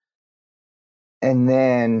 home, and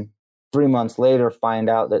then 3 months later find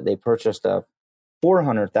out that they purchased a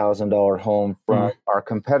 $400,000 home from our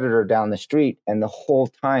competitor down the street, and the whole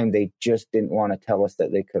time they just didn't want to tell us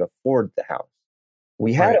that they could afford the house.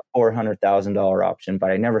 We had a $400,000 option,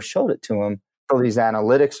 but I never showed it to them. So these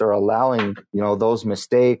analytics are allowing, those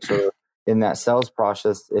mistakes, or in that sales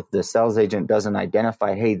process, if the sales agent doesn't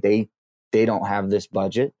identify, hey, they don't have this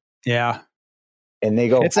budget. Yeah. And they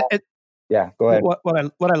go, yeah, go ahead.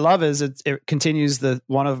 What I love is it continues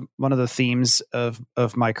one of the themes of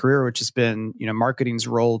my career, which has been, marketing's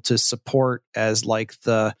role to support as like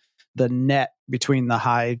the net between the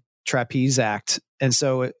high trapeze act. And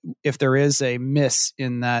so if there is a miss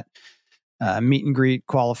in that meet and greet,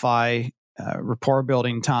 qualify, rapport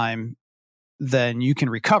building time, then you can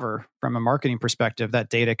recover from a marketing perspective. That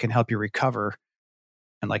data can help you recover.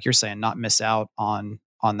 And like you're saying, not miss out on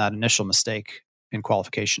that initial mistake in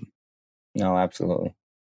qualification. No, absolutely.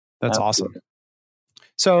 That's awesome.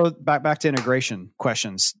 So back to integration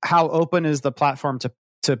questions. How open is the platform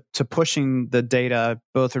to pushing the data,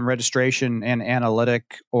 both in registration and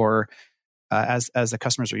analytic, or as the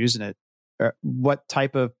customers are using it? What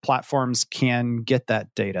type of platforms can get that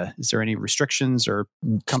data? Is there any restrictions or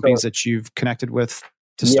companies that you've connected with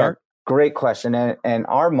to start? Great question. And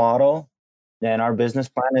our model and our business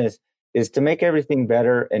plan is to make everything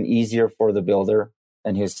better and easier for the builder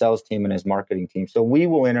and his sales team and his marketing team. So we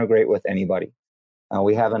will integrate with anybody.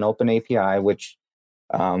 We have an open API, which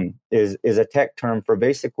is a tech term for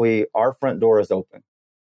basically our front door is open.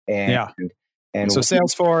 And so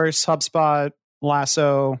Salesforce, HubSpot,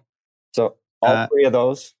 Lasso. So all three of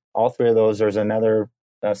those, there's another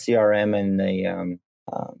CRM in the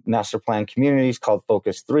master plan communities called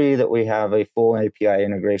Focus 3 that we have a full API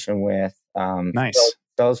integration with. Nice.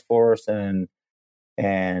 Salesforce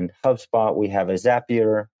and HubSpot, we have a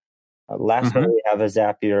Zapier. Lasso, we have a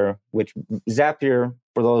Zapier, which Zapier,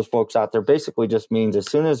 for those folks out there, basically just means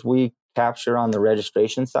as soon as we capture on the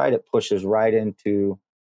registration side, it pushes right into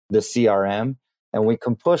the CRM, and we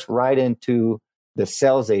can push right into the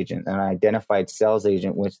sales agent, an identified sales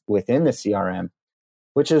agent within the CRM,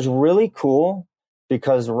 which is really cool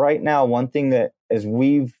because right now, one thing that as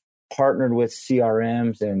we've partnered with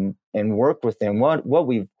CRMs and worked with them, what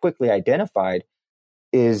we've quickly identified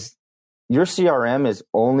is your CRM is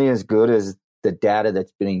only as good as the data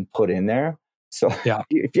that's being put in there. So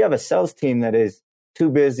if you have a sales team that is too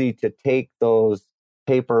busy to take those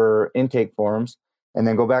paper intake forms and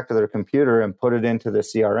then go back to their computer and put it into the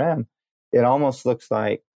CRM, it almost looks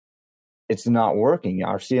like it's not working.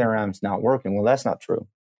 Our CRM's not working. Well, that's not true.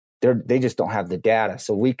 They just don't have the data.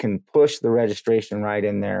 So we can push the registration right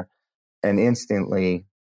in there and instantly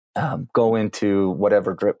go into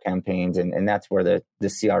whatever drip campaigns. And that's where the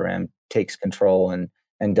CRM takes control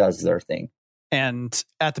and does their thing. And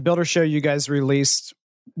at the Builder Show, you guys released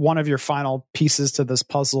one of your final pieces to this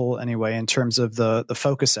puzzle anyway, in terms of the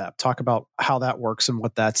Focus app. Talk about how that works and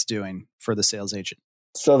what that's doing for the sales agent.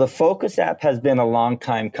 So the Focus app has been a long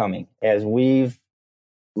time coming. As we've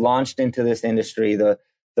launched into this industry, the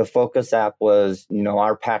Focus app was,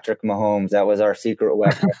 our Patrick Mahomes. That was our secret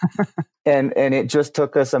weapon. And it just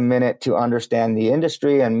took us a minute to understand the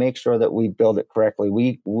industry and make sure that we build it correctly.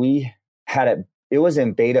 We had it was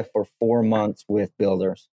in beta for 4 months with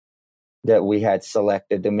builders that we had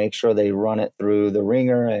selected to make sure they run it through the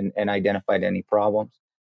ringer and identified any problems.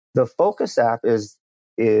 The Focus app is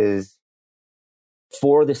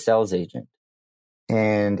for the sales agent.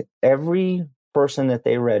 And every person that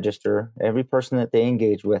they register, every person that they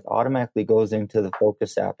engage with automatically goes into the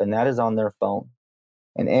Focus app, and that is on their phone.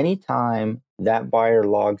 And anytime that buyer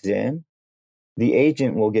logs in, the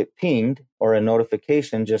agent will get pinged or a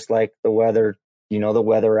notification, just like the weather, the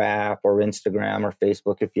weather app or Instagram or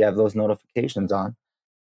Facebook, if you have those notifications on.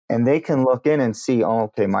 And they can look in and see, oh,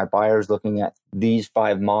 okay, my buyer's looking at these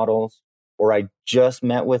 5 models, or I just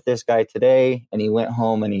met with this guy today and he went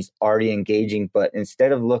home and he's already engaging. But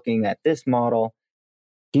instead of looking at this model,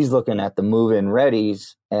 he's looking at the move-in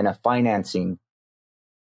readies and a financing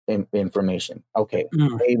information. Okay,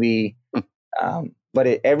 maybe, but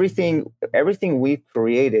everything we've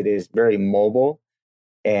created is very mobile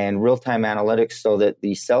and real-time analytics, so that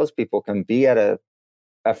the salespeople can be at a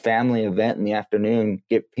family event in the afternoon,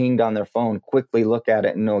 get pinged on their phone, quickly look at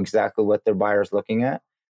it and know exactly what their buyer's looking at,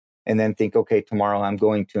 and then think, okay, tomorrow I'm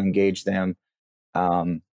going to engage them.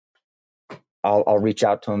 I'll reach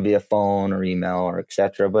out to them via phone or email or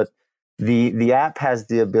etc. But the app has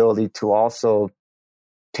the ability to also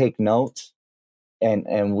take notes,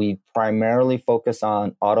 and we primarily focus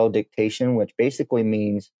on auto dictation, which basically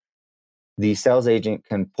means the sales agent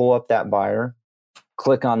can pull up that buyer,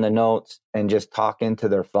 click on the notes, and just talk into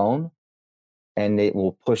their phone, and it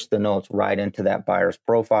will push the notes right into that buyer's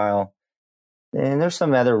profile. And there's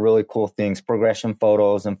some other really cool things, progression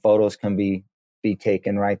photos, and photos can be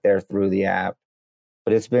taken right there through the app.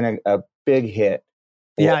 But it's been a big hit.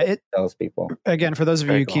 Yeah, salespeople. Again, for those of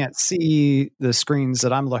you who can't see the screens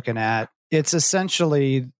that I'm looking at, it's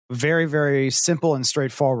essentially very, very simple and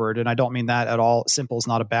straightforward. And I don't mean that at all. Simple is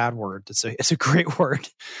not a bad word. It's a great word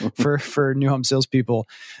for new home salespeople.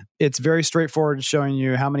 It's very straightforward in showing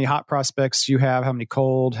you how many hot prospects you have, how many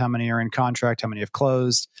cold, how many are in contract, how many have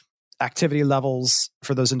closed, activity levels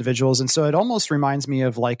for those individuals. And so it almost reminds me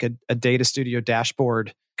of like a data studio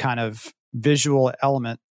dashboard kind of visual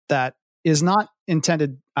element that is not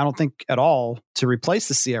intended, I don't think at all, to replace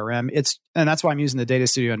the CRM. And that's why I'm using the data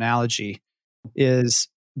studio analogy. Is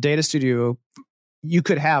data studio, you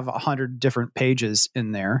could have 100 different pages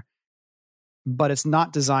in there, but it's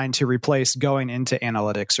not designed to replace going into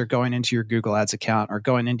analytics or going into your Google Ads account or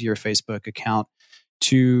going into your Facebook account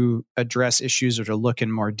to address issues or to look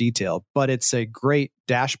in more detail. But it's a great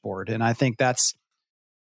dashboard. And I think that's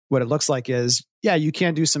what it looks like is, yeah, you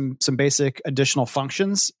can do some basic additional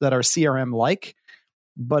functions that are CRM-like,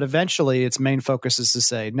 but eventually its main focus is to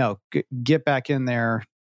say, no, get back in there,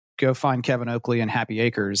 go find Kevin Oakley and Happy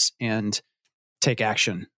Acres and take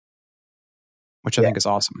action, which I think is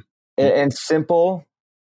awesome. And simple,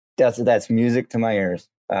 that's music to my ears.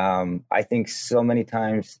 I think so many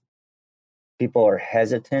times people are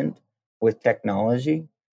hesitant with technology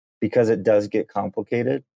because it does get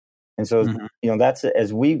complicated. And so, that's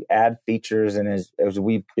as we add features and as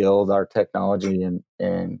we build our technology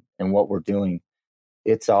and what we're doing,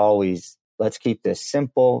 it's always, let's keep this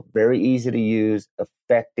simple, very easy to use,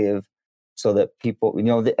 effective, so that people,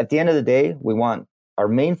 at the end of the day, our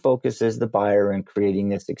main focus is the buyer and creating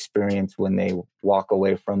this experience when they walk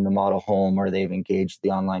away from the model home or they've engaged the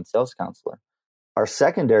online sales counselor. Our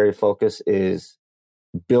secondary focus is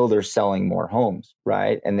builders selling more homes,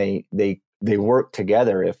 right? And they work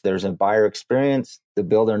together. If there's a buyer experience, the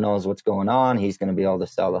builder knows what's going on. He's going to be able to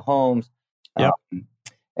sell the homes. Yep.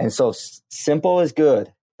 And so simple is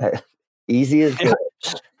good. Easy is good.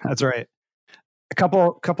 That's right. A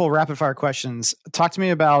couple rapid fire questions. Talk to me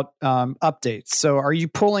about updates. So are you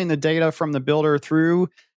pulling the data from the builder through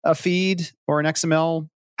a feed or an XML?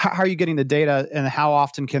 How are you getting the data, and how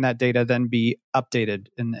often can that data then be updated,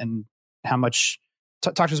 and how much?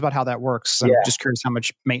 Talk to us about how that works. I'm just curious how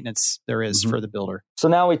much maintenance there is for the builder. So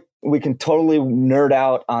now we can totally nerd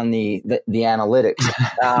out on the analytics.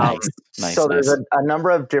 Nice. So there's a number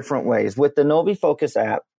of different ways. With the Novi Focus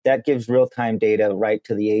app, that gives real-time data right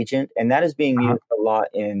to the agent, and that is being used a lot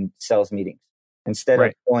in sales meetings. Instead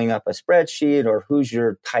of pulling up a spreadsheet or who's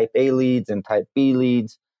your type A leads and type B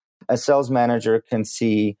leads, a sales manager can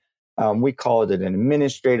see, we call it an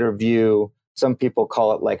administrator view. Some people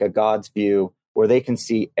call it like a God's view, where they can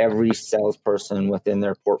see every salesperson within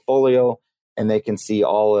their portfolio and they can see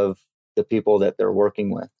all of the people that they're working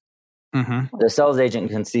with. The sales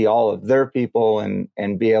agent can see all of their people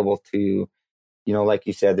and be able to, like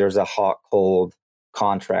you said, there's a hot, cold,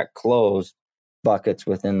 contract closed buckets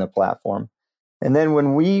within the platform. And then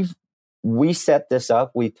when we we set this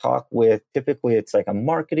up. We talk with, typically it's like a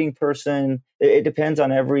marketing person. It depends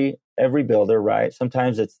on every builder, right?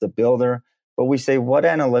 Sometimes it's the builder, but we say, what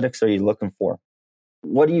analytics are you looking for?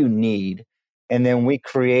 What do you need? And then we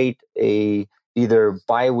create a either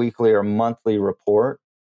biweekly or monthly report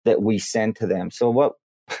that we send to them. So what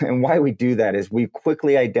and why we do that is we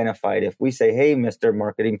quickly identified, if we say, hey, Mr.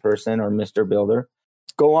 Marketing Person or Mr. Builder,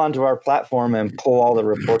 go onto our platform and pull all the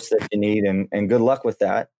reports that you need, and good luck with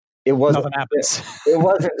that. It wasn't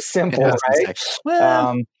simple, right?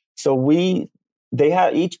 Well, so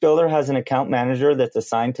each builder has an account manager that's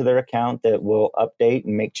assigned to their account that will update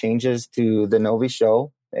and make changes to the Novi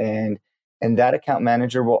show. And that account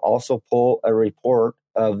manager will also pull a report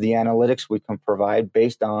of the analytics we can provide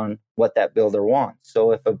based on what that builder wants.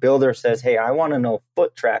 So if a builder says, hey, I want to know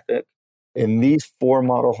foot traffic in these 4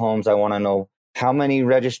 model homes, I want to know how many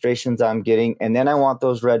registrations I'm getting. And then I want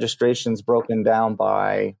those registrations broken down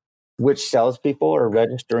by which salespeople are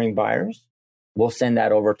registering buyers. We'll send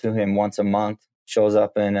that over to him once a month. Shows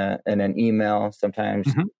up in an email.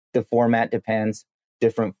 Sometimes the format depends,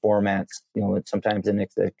 different formats. Sometimes an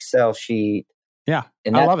Excel sheet. Yeah,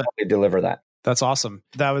 and I love it. We deliver that. That's awesome.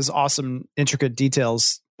 That was awesome, intricate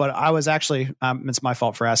details. But I was actually, it's my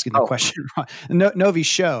fault for asking the question. Novi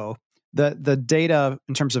show, the data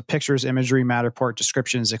in terms of pictures, imagery, Matterport,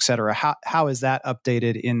 descriptions, et cetera, how is that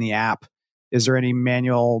updated in the app? Is there any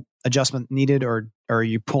manual adjustment needed, or are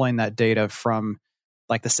you pulling that data from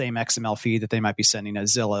like the same XML feed that they might be sending a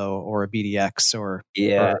Zillow or a BDX or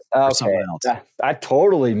someone else? I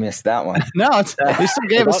totally missed that one. No, they still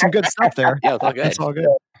gave us some good stuff there. Yeah, it's all good. It's all good.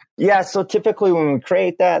 Yeah, so typically when we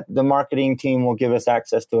create that, the marketing team will give us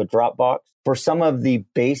access to a Dropbox. For some of the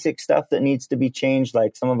basic stuff that needs to be changed,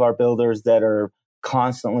 like some of our builders that are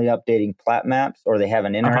constantly updating plat maps, or they have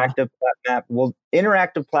an interactive plat map. Well,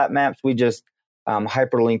 interactive plat maps, we just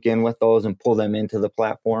hyperlink in with those and pull them into the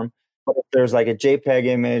platform. But if there's like a JPEG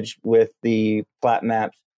image with the plat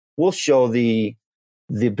maps, we'll show the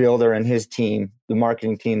builder and his team, the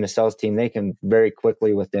marketing team, the sales team, they can very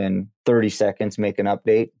quickly within 30 seconds make an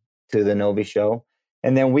update to the Novi show.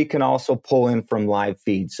 And then we can also pull in from live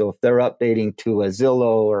feeds. So if they're updating to a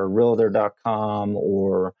Zillow or Realtor.com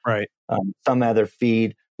or some other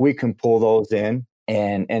feed, we can pull those in.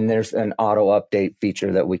 And there's an auto update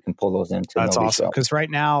feature that we can pull those into. That's awesome. Because right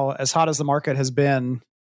now, as hot as the market has been,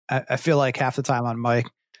 I feel like half the time on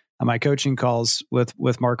my coaching calls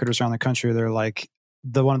with marketers around the country, they're like,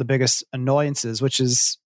 one of the biggest annoyances, which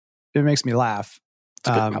is, it makes me laugh. It's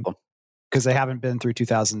a good problem. Because they haven't been through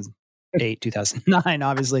 2008, 2009,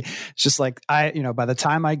 obviously. It's just like, by the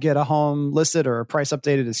time I get a home listed or a price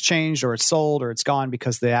updated, it's changed or it's sold or it's gone,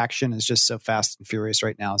 because the action is just so fast and furious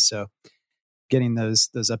right now. So getting those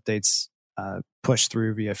updates pushed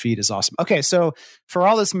through via feed is awesome. Okay, so for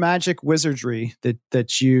all this magic wizardry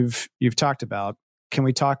that you've talked about, can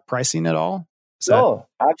we talk pricing at all?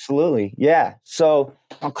 Absolutely. Yeah. So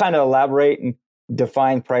I'll kind of elaborate and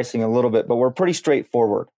define pricing a little bit, but we're pretty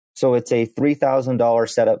straightforward. So it's a $3,000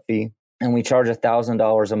 setup fee, and we charge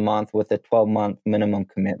 $1,000 a month with a 12-month minimum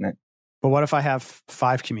commitment. But what if I have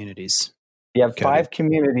 5 communities? You have 5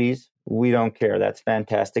 communities. We don't care. That's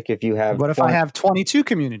fantastic. If you have, what if I have 22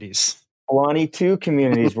 communities? 22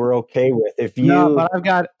 communities, we're okay with. No, but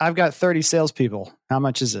I've got 30 salespeople. How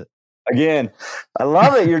much is it? Again, I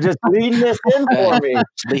love it. You're just leading this in for me.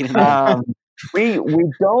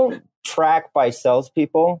 We don't track by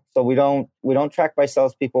salespeople, so we don't track by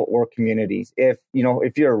salespeople or communities. If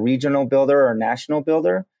you're a regional builder or a national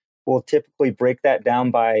builder, we'll typically break that down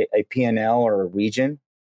by a P&L or a region,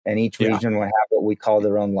 and each region will have what we call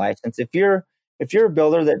their own license. If you're a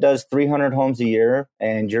builder that does 300 homes a year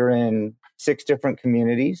and you're in 6 different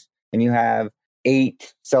communities and you have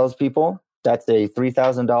 8 salespeople, that's a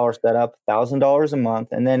 $3,000 setup, $1,000 a month.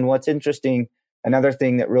 And then what's interesting, another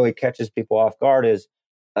thing that really catches people off guard is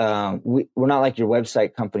we're not like your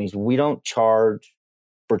website companies. We don't charge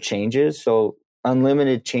for changes. So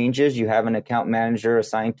unlimited changes, you have an account manager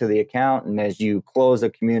assigned to the account. And as you close a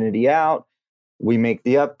community out, we make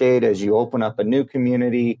the update. As you open up a new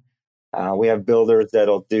community, we have builders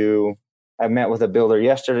that'll do, I met with a builder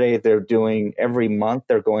yesterday. They're doing every month,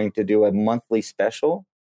 they're going to do a monthly special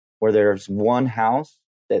where there's one house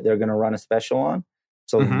that they're going to run a special on.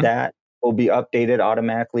 So that will be updated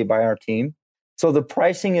automatically by our team. So the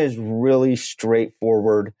pricing is really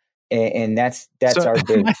straightforward. And that's our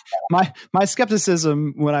big. My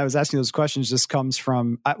skepticism when I was asking those questions just comes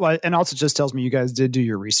from, and also just tells me you guys did do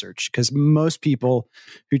your research, because most people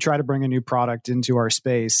who try to bring a new product into our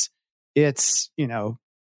space, it's,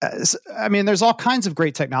 there's all kinds of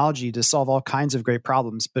great technology to solve all kinds of great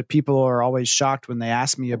problems, but people are always shocked when they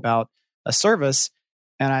ask me about a service.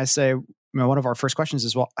 And I say, one of our first questions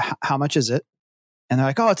is, well, how much is it? And they're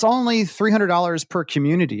like, oh, it's only $300 per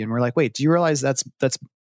community. And we're like, wait, do you realize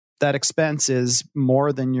that expense is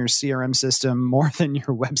more than your CRM system, more than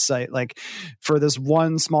your website, like for this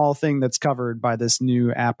one small thing that's covered by this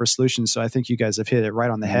new app or solution. So I think you guys have hit it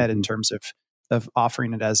right on the head in terms of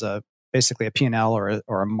offering it as basically a P&L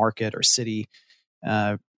or a market or city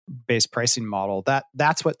based pricing model.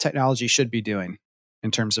 That's what technology should be doing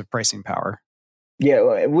in terms of pricing power.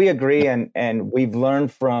 Yeah, we agree. And we've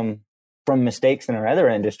learned from mistakes in our other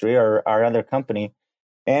industry or our other company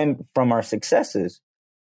and from our successes.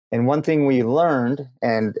 And one thing we learned,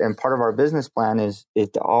 and part of our business plan is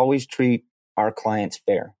to always treat our clients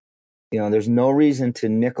fair. There's no reason to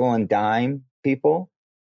nickel and dime people.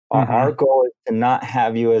 Mm-hmm. Our goal is to not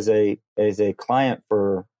have you as a client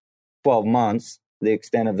for 12 months, the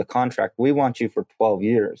extent of the contract. We want you for 12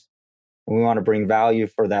 years. And we want to bring value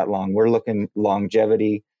for that long. We're looking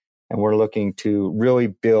longevity, and we're looking to really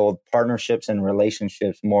build partnerships and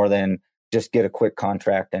relationships more than just get a quick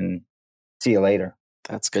contract and see you later.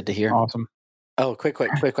 That's good to hear. Awesome. Oh, quick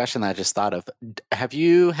question that I just thought of. Have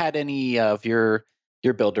you had any of your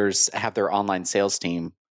builders have their online sales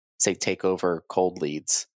team, say, take over cold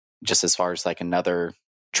leads, just as far as like another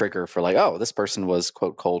trigger for like, oh, this person was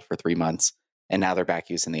quote cold for 3 months and now they're back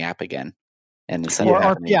using the app again? And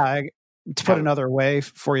to put another way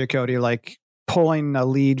for you, Cody, like pulling a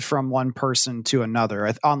lead from one person to another.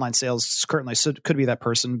 Online sales currently could be that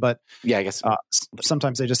person, but yeah, I guess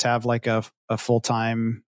sometimes they just have like a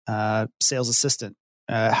full-time sales assistant.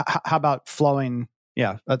 How about flowing?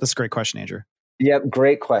 Yeah, that's a great question, Andrew. Yep,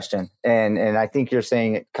 great question. And I think you're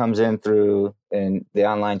saying it comes in through, and the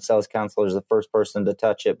online sales counselor is the first person to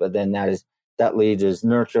touch it, but then that lead is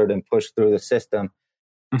nurtured and pushed through the system.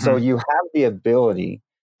 Mm-hmm. So you have the ability,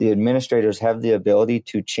 the administrators have the ability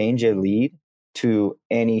to change a lead to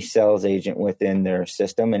any sales agent within their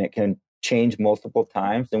system, and it can change multiple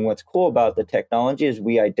times. And what's cool about the technology is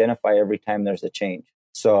we identify every time there's a change.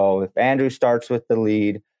 So if Andrew starts with the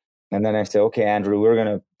lead, and then I say, okay, Andrew,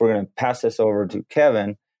 we're gonna pass this over to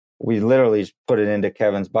Kevin, we literally just put it into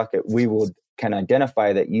Kevin's bucket. We can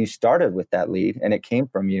identify that you started with that lead and it came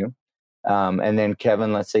from you. And then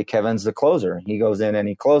Kevin, let's say Kevin's the closer. He goes in and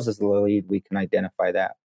he closes the lead. We can identify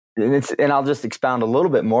that. And I'll just expound a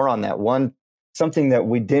little bit more on that. Something that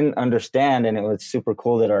we didn't understand, and it was super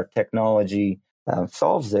cool that our technology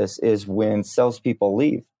solves this, is when salespeople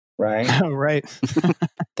leave, right? Right.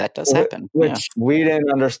 That does happen. Which we didn't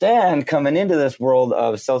understand coming into this world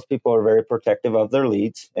of salespeople are very protective of their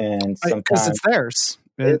leads. And sometimes because it's theirs.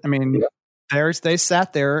 Theirs, they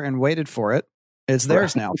sat there and waited for it. It's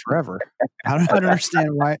theirs now forever. I don't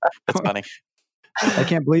understand why. That's funny. I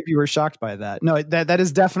can't believe you were shocked by that. No, that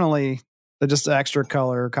is definitely just extra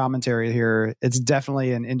color commentary here. It's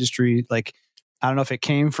definitely an industry, like, I don't know if it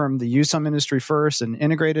came from the USUM industry first and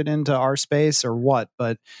integrated into our space or what,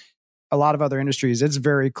 but a lot of other industries, it's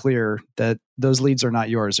very clear that those leads are not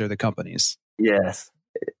yours, they're the company's. Yes.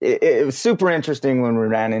 It was super interesting when we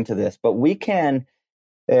ran into this, but we can,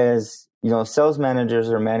 as sales managers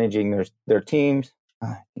are managing their teams.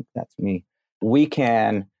 I think that's me. We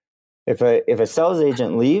can, if a sales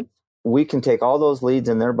agent leaves, we can take all those leads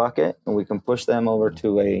in their bucket and we can push them over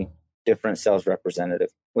to a different sales representative,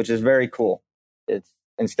 which is very cool. It's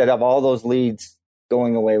instead of all those leads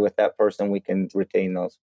going away with that person, we can retain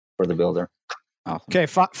those for the builder. Awesome. Okay.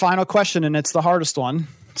 Final question. And it's the hardest one.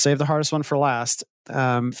 Save the hardest one for last.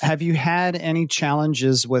 Have you had any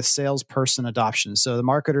challenges with salesperson adoption? So the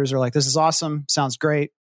marketers are like, this is awesome. Sounds great.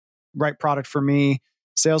 Right product for me.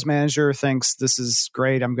 Sales manager thinks this is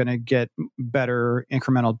great. I'm going to get better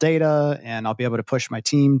incremental data and I'll be able to push my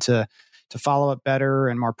team to follow up better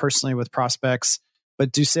and more personally with prospects.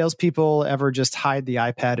 But do salespeople ever just hide the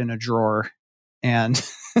iPad in a drawer and,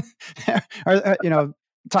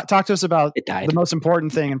 talk to us about the most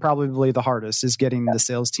important thing and probably the hardest is getting the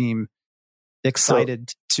sales team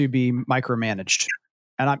excited to be micromanaged.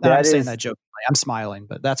 And I'm saying that jokingly. I'm smiling,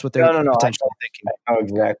 but that's what they're potentially thinking. I know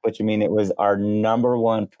exactly what you mean. It was our number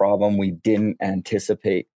one problem we didn't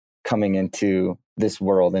anticipate coming into this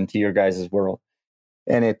world, into your guys' world.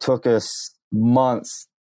 And it took us months,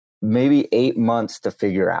 maybe 8 months to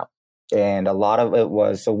figure out. And a lot of it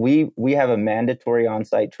was, so we have a mandatory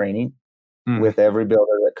on-site training with every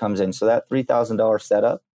builder that comes in. So that $3,000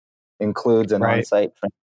 setup includes an on-site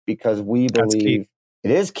training because we believe it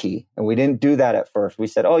is key. And we didn't do that at first. We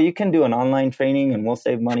said, oh, you can do an online training and we'll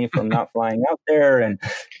save money from not flying out there and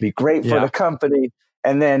be great for the company.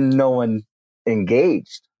 And then no one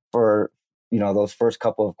engaged for, those first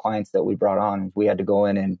couple of clients that we brought on. We had to go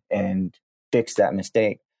in and fix that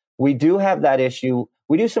mistake. we do have that issue.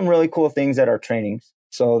 We do some really cool things at our trainings.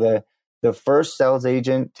 So the first sales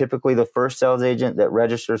agent, typically the first sales agent that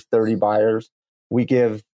registers 30 buyers, we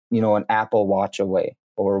give, an Apple Watch away,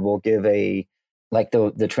 or we'll give like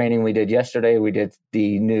the training we did yesterday, we did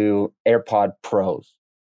the new AirPod Pros.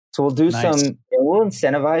 So we'll do we'll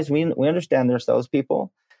incentivize. We understand they're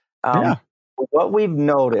salespeople. What we've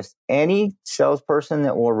noticed, any salesperson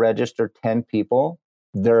that will register 10 people,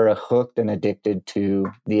 they're hooked and addicted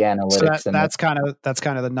to the analytics. So that's kind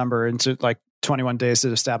of the number. And so like 21 days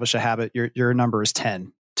to establish a habit, your number is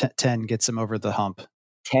 10. 10 gets them over the hump.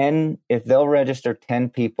 10, if they'll register 10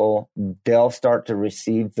 people, they'll start to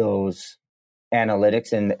receive those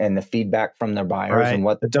analytics and the feedback from their buyers, and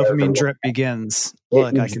what the dopamine drip begins.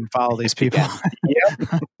 Look, I can follow these people.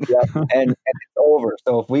 Yep. And it's over.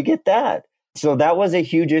 So if we get that, so that was a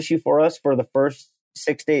huge issue for us for the first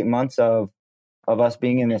 6 to 8 months of us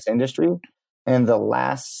being in this industry. And the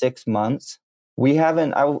last 6 months, we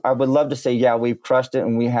haven't, I would love to say, yeah, we've crushed it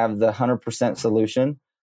and we have the 100% solution,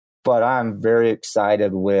 but I'm very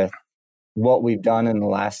excited with what we've done in the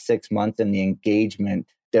last 6 months and the engagement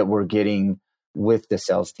that we're getting with the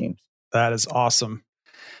sales teams. That is awesome.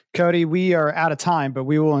 Cody, we are out of time, but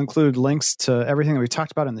we will include links to everything that we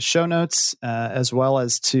talked about in the show notes, as well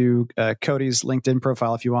as to Cody's LinkedIn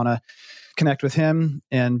profile if you want to connect with him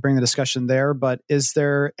and bring the discussion there. But is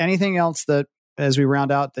there anything else that, as we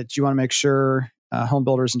round out, that you want to make sure home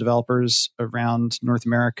builders and developers around North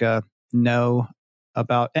America know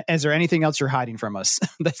about? Is there anything else you're hiding from us?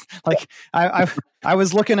 Like I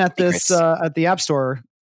was looking at this at the App Store,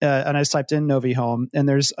 and I just typed in Novi Home, and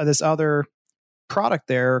there's this other product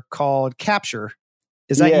there called Capture.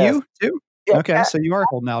 Is that you too? Yeah, okay, so you are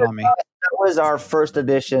holding out on me. That was our first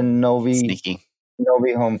edition Novi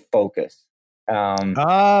Home Focus.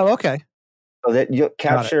 Okay. So that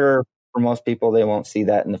Capture, for most people, they won't see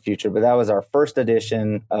that in the future, but that was our first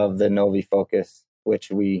edition of the Novi Focus,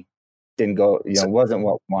 which we didn't go, wasn't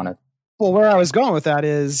what we wanted. Well, where I was going with that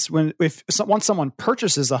is once someone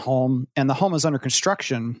purchases a home and the home is under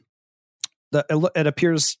construction, it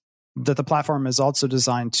appears that the platform is also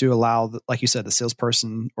designed to allow, like you said, the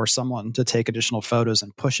salesperson or someone to take additional photos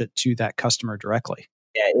and push it to that customer directly.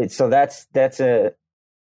 Yeah, so that's a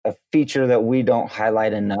feature that we don't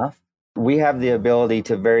highlight enough. We have the ability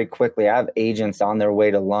to very quickly have agents on their way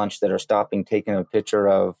to lunch that are stopping, taking a picture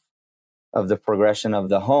of the progression of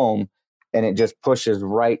the home, and it just pushes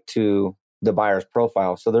right to the buyer's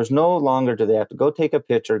profile. So there's no longer do they have to go take a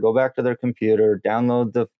picture, go back to their computer,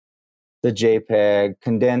 download the JPEG,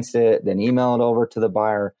 condense it, then email it over to the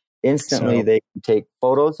buyer. Instantly, they can take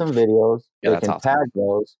photos and videos. They can tag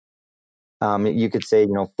those. You could say,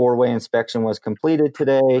 4-way inspection was completed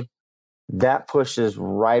today. That pushes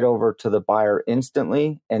right over to the buyer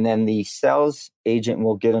instantly. And then the sales agent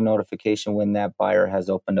will get a notification when that buyer has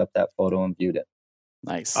opened up that photo and viewed it.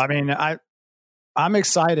 Nice. I mean, I'm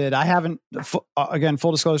excited. I haven't, again,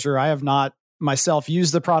 full disclosure, I have not myself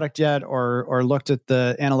used the product yet or looked at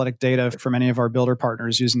the analytic data from any of our builder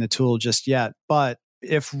partners using the tool just yet. But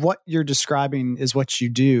if what you're describing is what you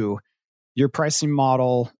do, your pricing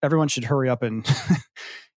model, everyone should hurry up and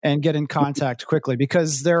and get in contact quickly,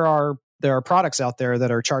 because there are products out there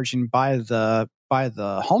that are charging by the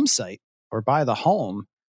home site or by the home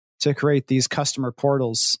to create these customer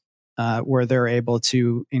portals where they're able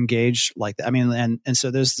to engage like that. I mean, and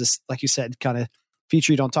so there's this, like you said, kind of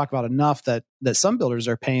feature you don't talk about enough that some builders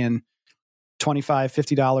are paying $25,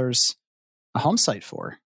 $50 a home site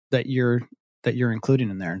for that you're including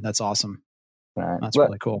in there. That's awesome. Right. That's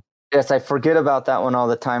really cool. Yes, I forget about that one all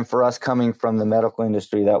the time. For us coming from the medical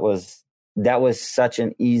industry, that was such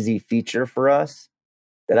an easy feature for us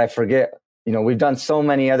that I forget. We've done so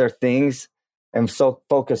many other things and so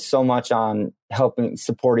focused so much on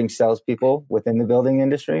supporting salespeople within the building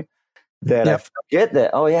industry that I forget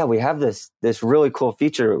that, we have this really cool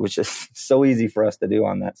feature, which is so easy for us to do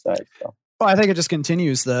on that side. So. Well, I think it just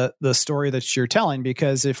continues the story that you're telling,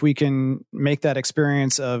 because if we can make that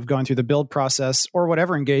experience of going through the build process or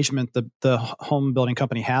whatever engagement the home building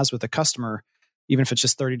company has with the customer, even if it's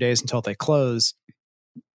just 30 days until they close,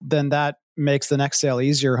 then that makes the next sale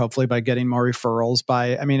easier, hopefully by getting more referrals.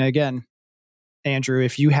 Again, Andrew,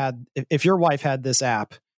 if your wife had this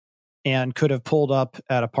app and could have pulled up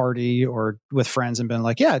at a party or with friends and been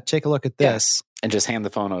like, yeah, take a look at this. Yeah. And just hand the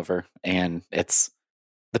phone over, and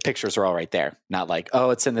the pictures are all right there. Not like,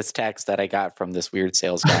 it's in this text that I got from this weird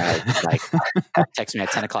sales guy. Like, text me at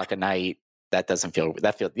 10 o'clock at night. That doesn't feel, you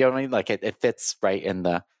know what I mean? Like it fits right in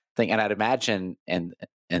the thing. And I'd imagine, and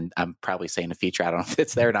I'm probably saying a feature, I don't know if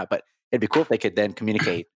it's there or not, but it'd be cool if they could then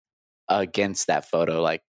communicate against that photo.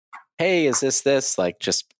 Like, hey, is this? Like,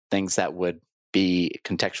 just things that would be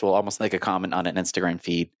contextual, almost like a comment on an Instagram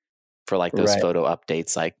feed for like those photo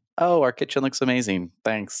updates, like, oh, our kitchen looks amazing.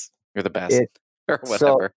 Thanks. You're the best. Or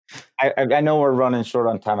whatever. So I know we're running short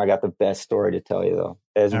on time. I got the best story to tell you though.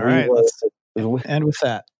 Let's end with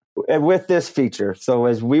that. With this feature. So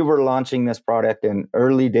as we were launching this product in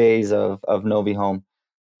early days of Novi Home,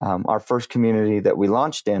 our first community that we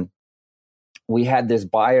launched in, we had this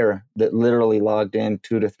buyer that literally logged in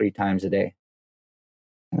 2 to 3 times a day.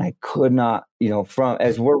 And I could not, from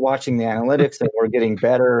as we're watching the analytics and we're getting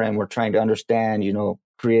better and we're trying to understand,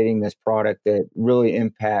 creating this product that really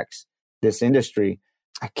impacts this industry,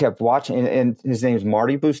 I kept watching, and his name's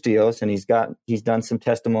Marty Bustillos, and he's done some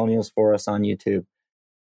testimonials for us on YouTube.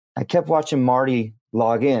 I kept watching Marty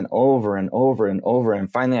log in over and over and over.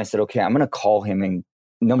 And finally I said, okay, I'm going to call him and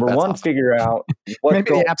figure out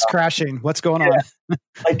maybe the app's crashing. What's going on?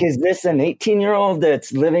 Like, is this an 18-year-old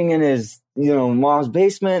that's living in his, mom's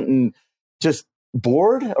basement and just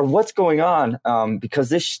bored, or what's going on? Because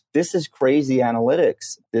this is crazy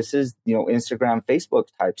analytics. This is, Instagram, Facebook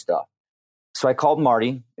type stuff. So I called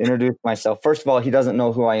Marty, introduced myself. First of all, he doesn't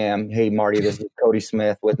know who I am. Hey, Marty, this is Cody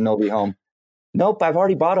Smith with Novi Home. Nope, I've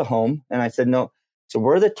already bought a home. And I said, no. So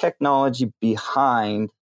we're the technology behind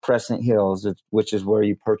Crescent Hills, which is where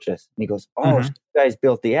you purchase. And he goes, oh, so you guys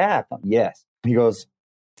built the app? Yes. He goes,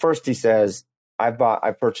 first he says, I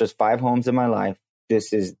purchased 5 homes in my life.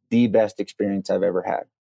 This is the best experience I've ever had.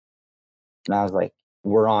 And I was like,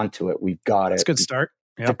 we're on to it. We've got it. It's a good start.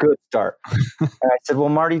 It's a good start. And I said, well,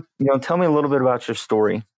 Marty, tell me a little bit about your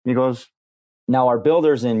story. He goes, now our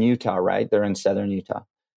builder's in Utah, right? They're in southern Utah.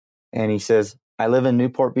 And he says, I live in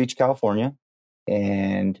Newport Beach, California,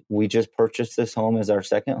 and we just purchased this home as our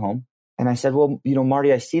second home. And I said, well,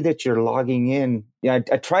 Marty, I see that you're logging in. Yeah,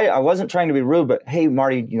 I wasn't trying to be rude, but hey,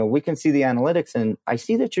 Marty, we can see the analytics and I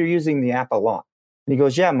see that you're using the app a lot. And he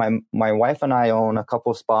goes, yeah, my wife and I own a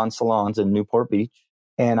couple of spa and salons in Newport Beach.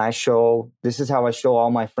 And this is how I show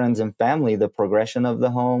all my friends and family the progression of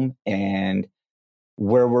the home and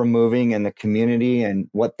where we're moving in the community and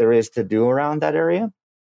what there is to do around that area.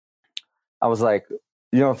 I was like,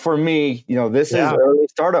 for me, this is early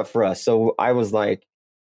startup for us. So I was like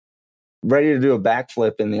ready to do a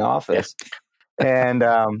backflip in the office. And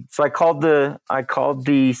so I called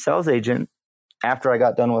the sales agent after I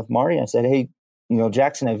got done with Marty. I said, hey,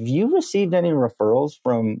 Jackson, have you received any referrals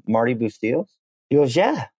from Marty Bustillos? He goes,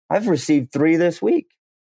 yeah, I've received 3 this week.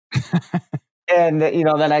 And,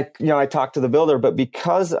 then I talked to the builder, but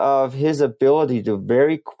because of his ability to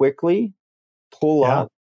very quickly pull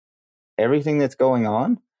up everything that's going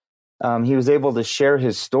on, he was able to share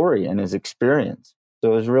his story and his experience.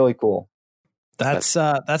 So it was really cool. That's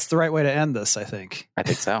the right way to end this, I think. I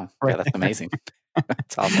think so. Yeah, that's amazing.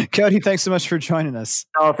 That's awesome. Cody, thanks so much for joining us.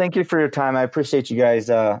 Oh, thank you for your time. I appreciate you guys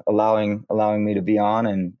allowing me to be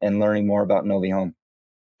on and learning more about Novi Home.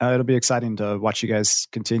 It'll be exciting to watch you guys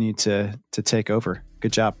continue to take over.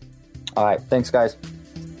 Good job. All right. Thanks, guys.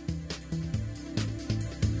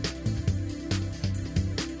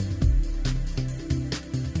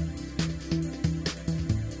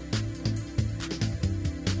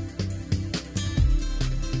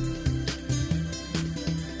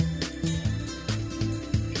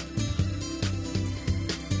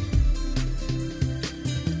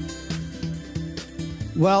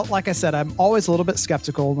 Well, like I said, I'm always a little bit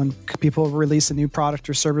skeptical when people release a new product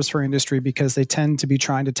or service for industry because they tend to be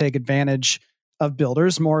trying to take advantage of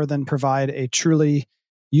builders more than provide a truly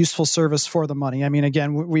useful service for the money. I mean,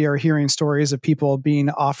 again, we are hearing stories of people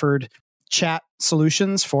being offered chat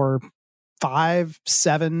solutions for $5,000,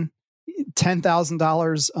 $7,000,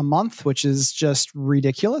 $10,000 a month, which is just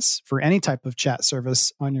ridiculous for any type of chat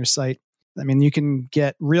service on your site. I mean, you can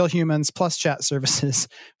get real humans plus chat services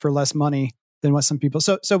for less money than what some people.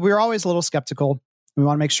 So we're always a little skeptical. We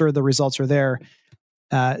want to make sure the results are there.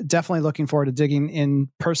 Definitely looking forward to digging in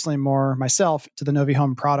personally more myself to the Novi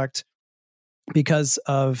Home product because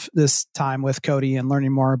of this time with Cody and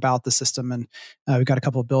learning more about the system. And we've got a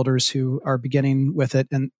couple of builders who are beginning with it,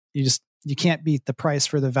 and you can't beat the price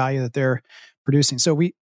for the value that they're producing. So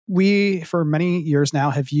we for many years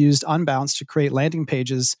now have used Unbounce to create landing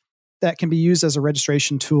pages that can be used as a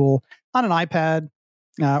registration tool on an iPad,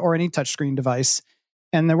 or any touchscreen device.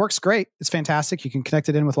 And it works great. It's fantastic. You can connect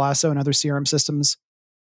it in with Lasso and other CRM systems,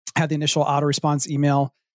 have the initial auto response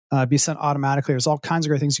email be sent automatically. There's all kinds of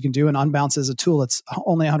great things you can do. And Unbounce is a tool. It's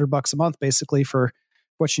only $100 a month, basically, for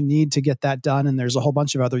what you need to get that done. And there's a whole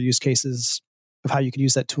bunch of other use cases of how you could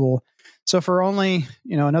use that tool. So for only,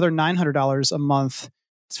 another $900 a month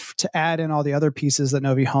to add in all the other pieces that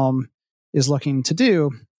Novi Home is looking to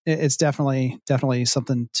do, it's definitely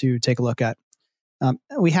something to take a look at.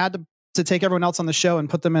 We had to take everyone else on the show and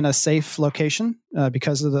put them in a safe location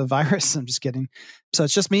because of the virus. I'm just kidding. So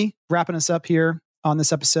it's just me wrapping us up here on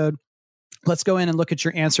this episode. Let's go in and look at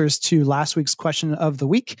your answers to last week's question of the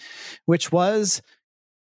week, which was,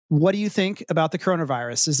 what do you think about the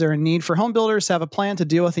coronavirus? Is there a need for home builders to have a plan to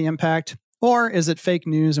deal with the impact, or is it fake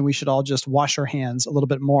news and we should all just wash our hands a little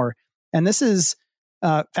bit more? And this is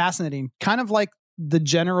fascinating, kind of like the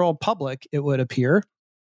general public, it would appear.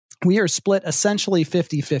 We are split essentially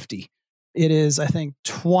 50-50. It is, I think,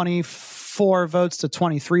 24 votes to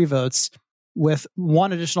 23 votes, with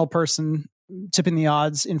one additional person tipping the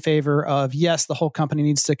odds in favor of, yes, the whole company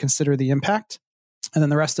needs to consider the impact. And then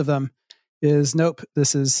the rest of them is, nope,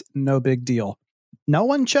 this is no big deal. No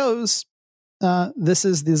one chose, this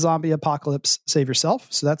is the zombie apocalypse, save yourself.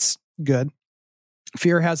 So that's good.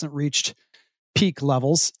 Fear hasn't reached peak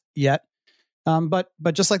levels yet. But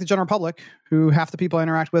just like the general public, who half the people I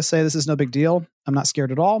interact with say this is no big deal, I'm not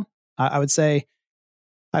scared at all. I would say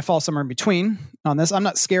I fall somewhere in between on this. I'm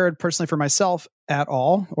not scared personally for myself at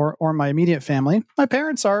all, or my immediate family. My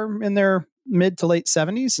parents are in their mid to late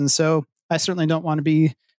 70s, and so I certainly don't want to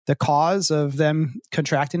be the cause of them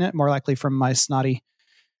contracting it, more likely from my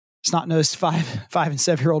snot-nosed 5 and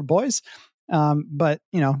 7-year-old boys. But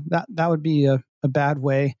that would be a bad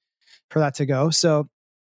way for that to go. So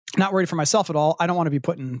not worried for myself at all. I don't want to be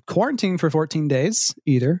put in quarantine for 14 days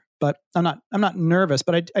either, but I'm not nervous,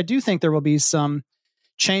 but I do think there will be some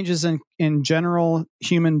changes in general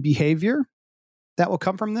human behavior that will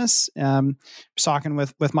come from this. I was talking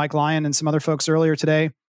with Mike Lyon and some other folks earlier today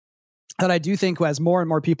that I do think, as more and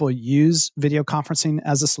more people use video conferencing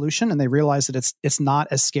as a solution and they realize that it's not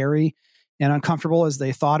as scary and uncomfortable as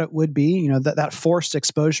they thought it would be, that forced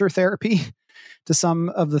exposure therapy to some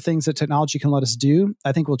of the things that technology can let us do,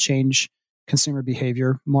 I think will change consumer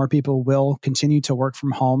behavior. More people will continue to work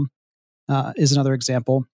from home, is another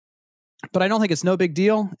example. But I don't think it's no big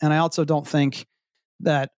deal. And I also don't think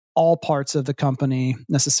that all parts of the company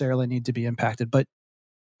necessarily need to be impacted. But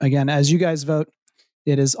again, as you guys vote,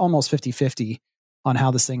 it is almost 50-50 on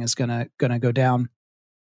how this thing is gonna go down.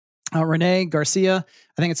 Renee Garcia,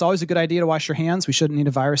 I think it's always a good idea to wash your hands. We shouldn't need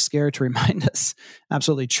a virus scare to remind us.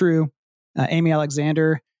 Absolutely true. Amy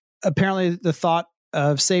Alexander, apparently the thought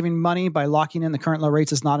of saving money by locking in the current low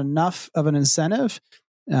rates is not enough of an incentive.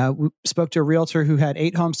 We spoke to a realtor who had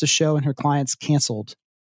 8 homes to show and her clients canceled.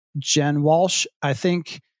 Jen Walsh, I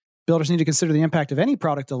think builders need to consider the impact of any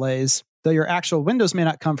product delays. Though your actual windows may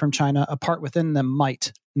not come from China, a part within them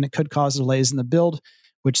might, and it could cause delays in the build,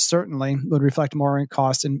 which certainly would reflect more in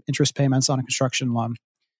cost and interest payments on a construction loan.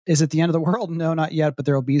 Is it the end of the world? No, not yet, but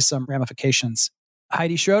there will be some ramifications.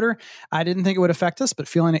 Heidi Schroeder, I didn't think it would affect us, but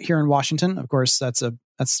feeling it here in Washington. Of course, that's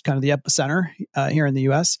kind of the epicenter here in the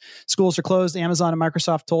U.S. Schools are closed. Amazon and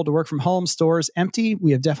Microsoft told to work from home. Stores empty.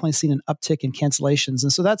 We have definitely seen an uptick in cancellations.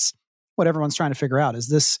 And so that's what everyone's trying to figure out. Is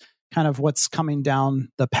this kind of what's coming down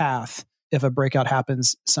the path if a breakout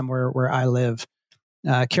happens somewhere where I live?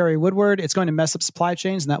 Carrie Woodward, it's going to mess up supply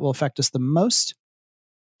chains, and that will affect us the most.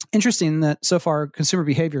 Interesting that so far consumer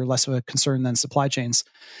behavior less of a concern than supply chains.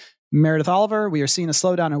 Meredith Oliver, we are seeing a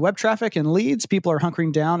slowdown in web traffic and leads. People are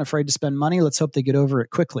hunkering down, afraid to spend money. Let's hope they get over it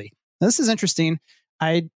quickly. Now, this is interesting.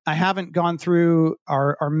 I haven't gone through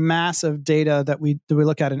our massive data that we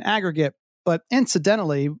look at in aggregate, but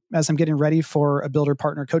incidentally, as I'm getting ready for a builder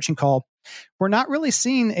partner coaching call, we're not really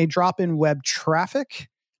seeing a drop in web traffic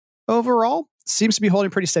overall. Seems to be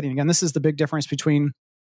holding pretty steady. Again, this is the big difference between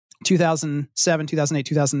 2007, 2008,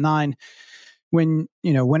 2009, when,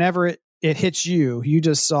 whenever it hits you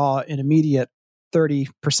just saw an immediate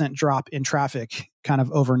 30% drop in traffic kind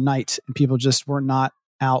of overnight, and people just were not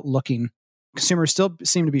out looking. Consumers still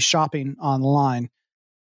seem to be shopping online.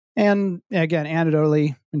 And again,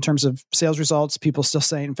 anecdotally, in terms of sales results, people still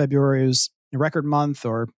saying February is a record month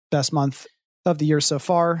or best month of the year so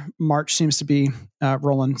far. March seems to be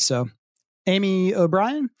rolling. So Amy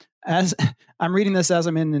O'Brien, as I'm reading this as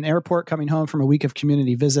I'm in an airport coming home from a week of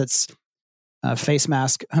community visits, face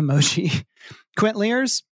mask emoji. Quint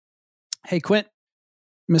Lears, hey Quint,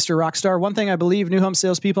 Mr. Rockstar, one thing I believe new home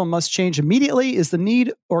salespeople must change immediately is the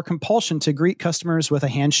need or compulsion to greet customers with a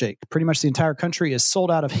handshake. Pretty much the entire country is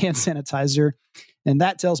sold out of hand sanitizer, and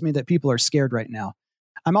that tells me that people are scared right now.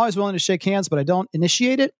 I'm always willing to shake hands, but I don't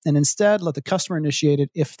initiate it, and instead let the customer initiate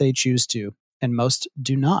it if they choose to, and most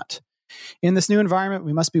do not. In this new environment,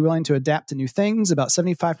 we must be willing to adapt to new things. About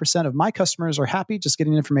 75% of my customers are happy just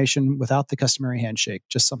getting information without the customary handshake.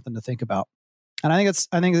 Just something to think about. And I think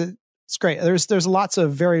it's great. There's lots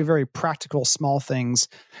of very, very practical small things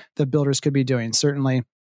that builders could be doing. Certainly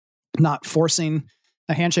not forcing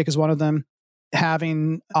a handshake is one of them.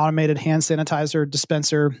 having automated hand sanitizer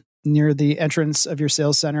dispenser near the entrance of your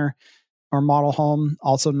sales center or model home,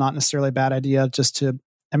 also not necessarily a bad idea.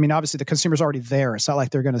 Obviously the consumer's already there. It's not like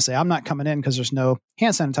they're going to say, I'm not coming in because there's no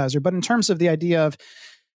hand sanitizer. But in terms of the idea of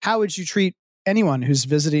how would you treat anyone who's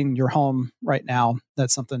visiting your home right now,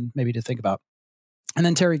 that's something maybe to think about. And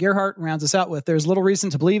then Terry Gerhardt rounds us out with, there's little reason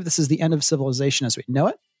to believe this is the end of civilization as we know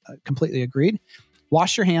it. Completely agreed.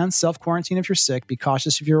 Wash your hands, self-quarantine if you're sick, be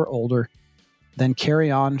cautious if you're older, then carry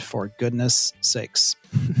on for goodness sakes.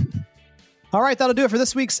 All right, that'll do it for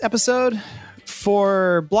this week's episode.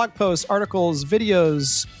 For blog posts, articles,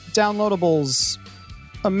 videos, downloadables,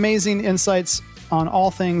 amazing insights on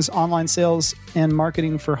all things online sales and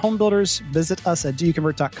marketing for home builders, visit us at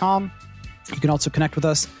doyouconvert.com. You can also connect with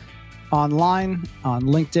us online on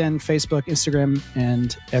LinkedIn, Facebook, Instagram,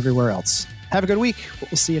 and everywhere else. Have a good week.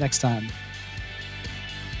 We'll see you next time.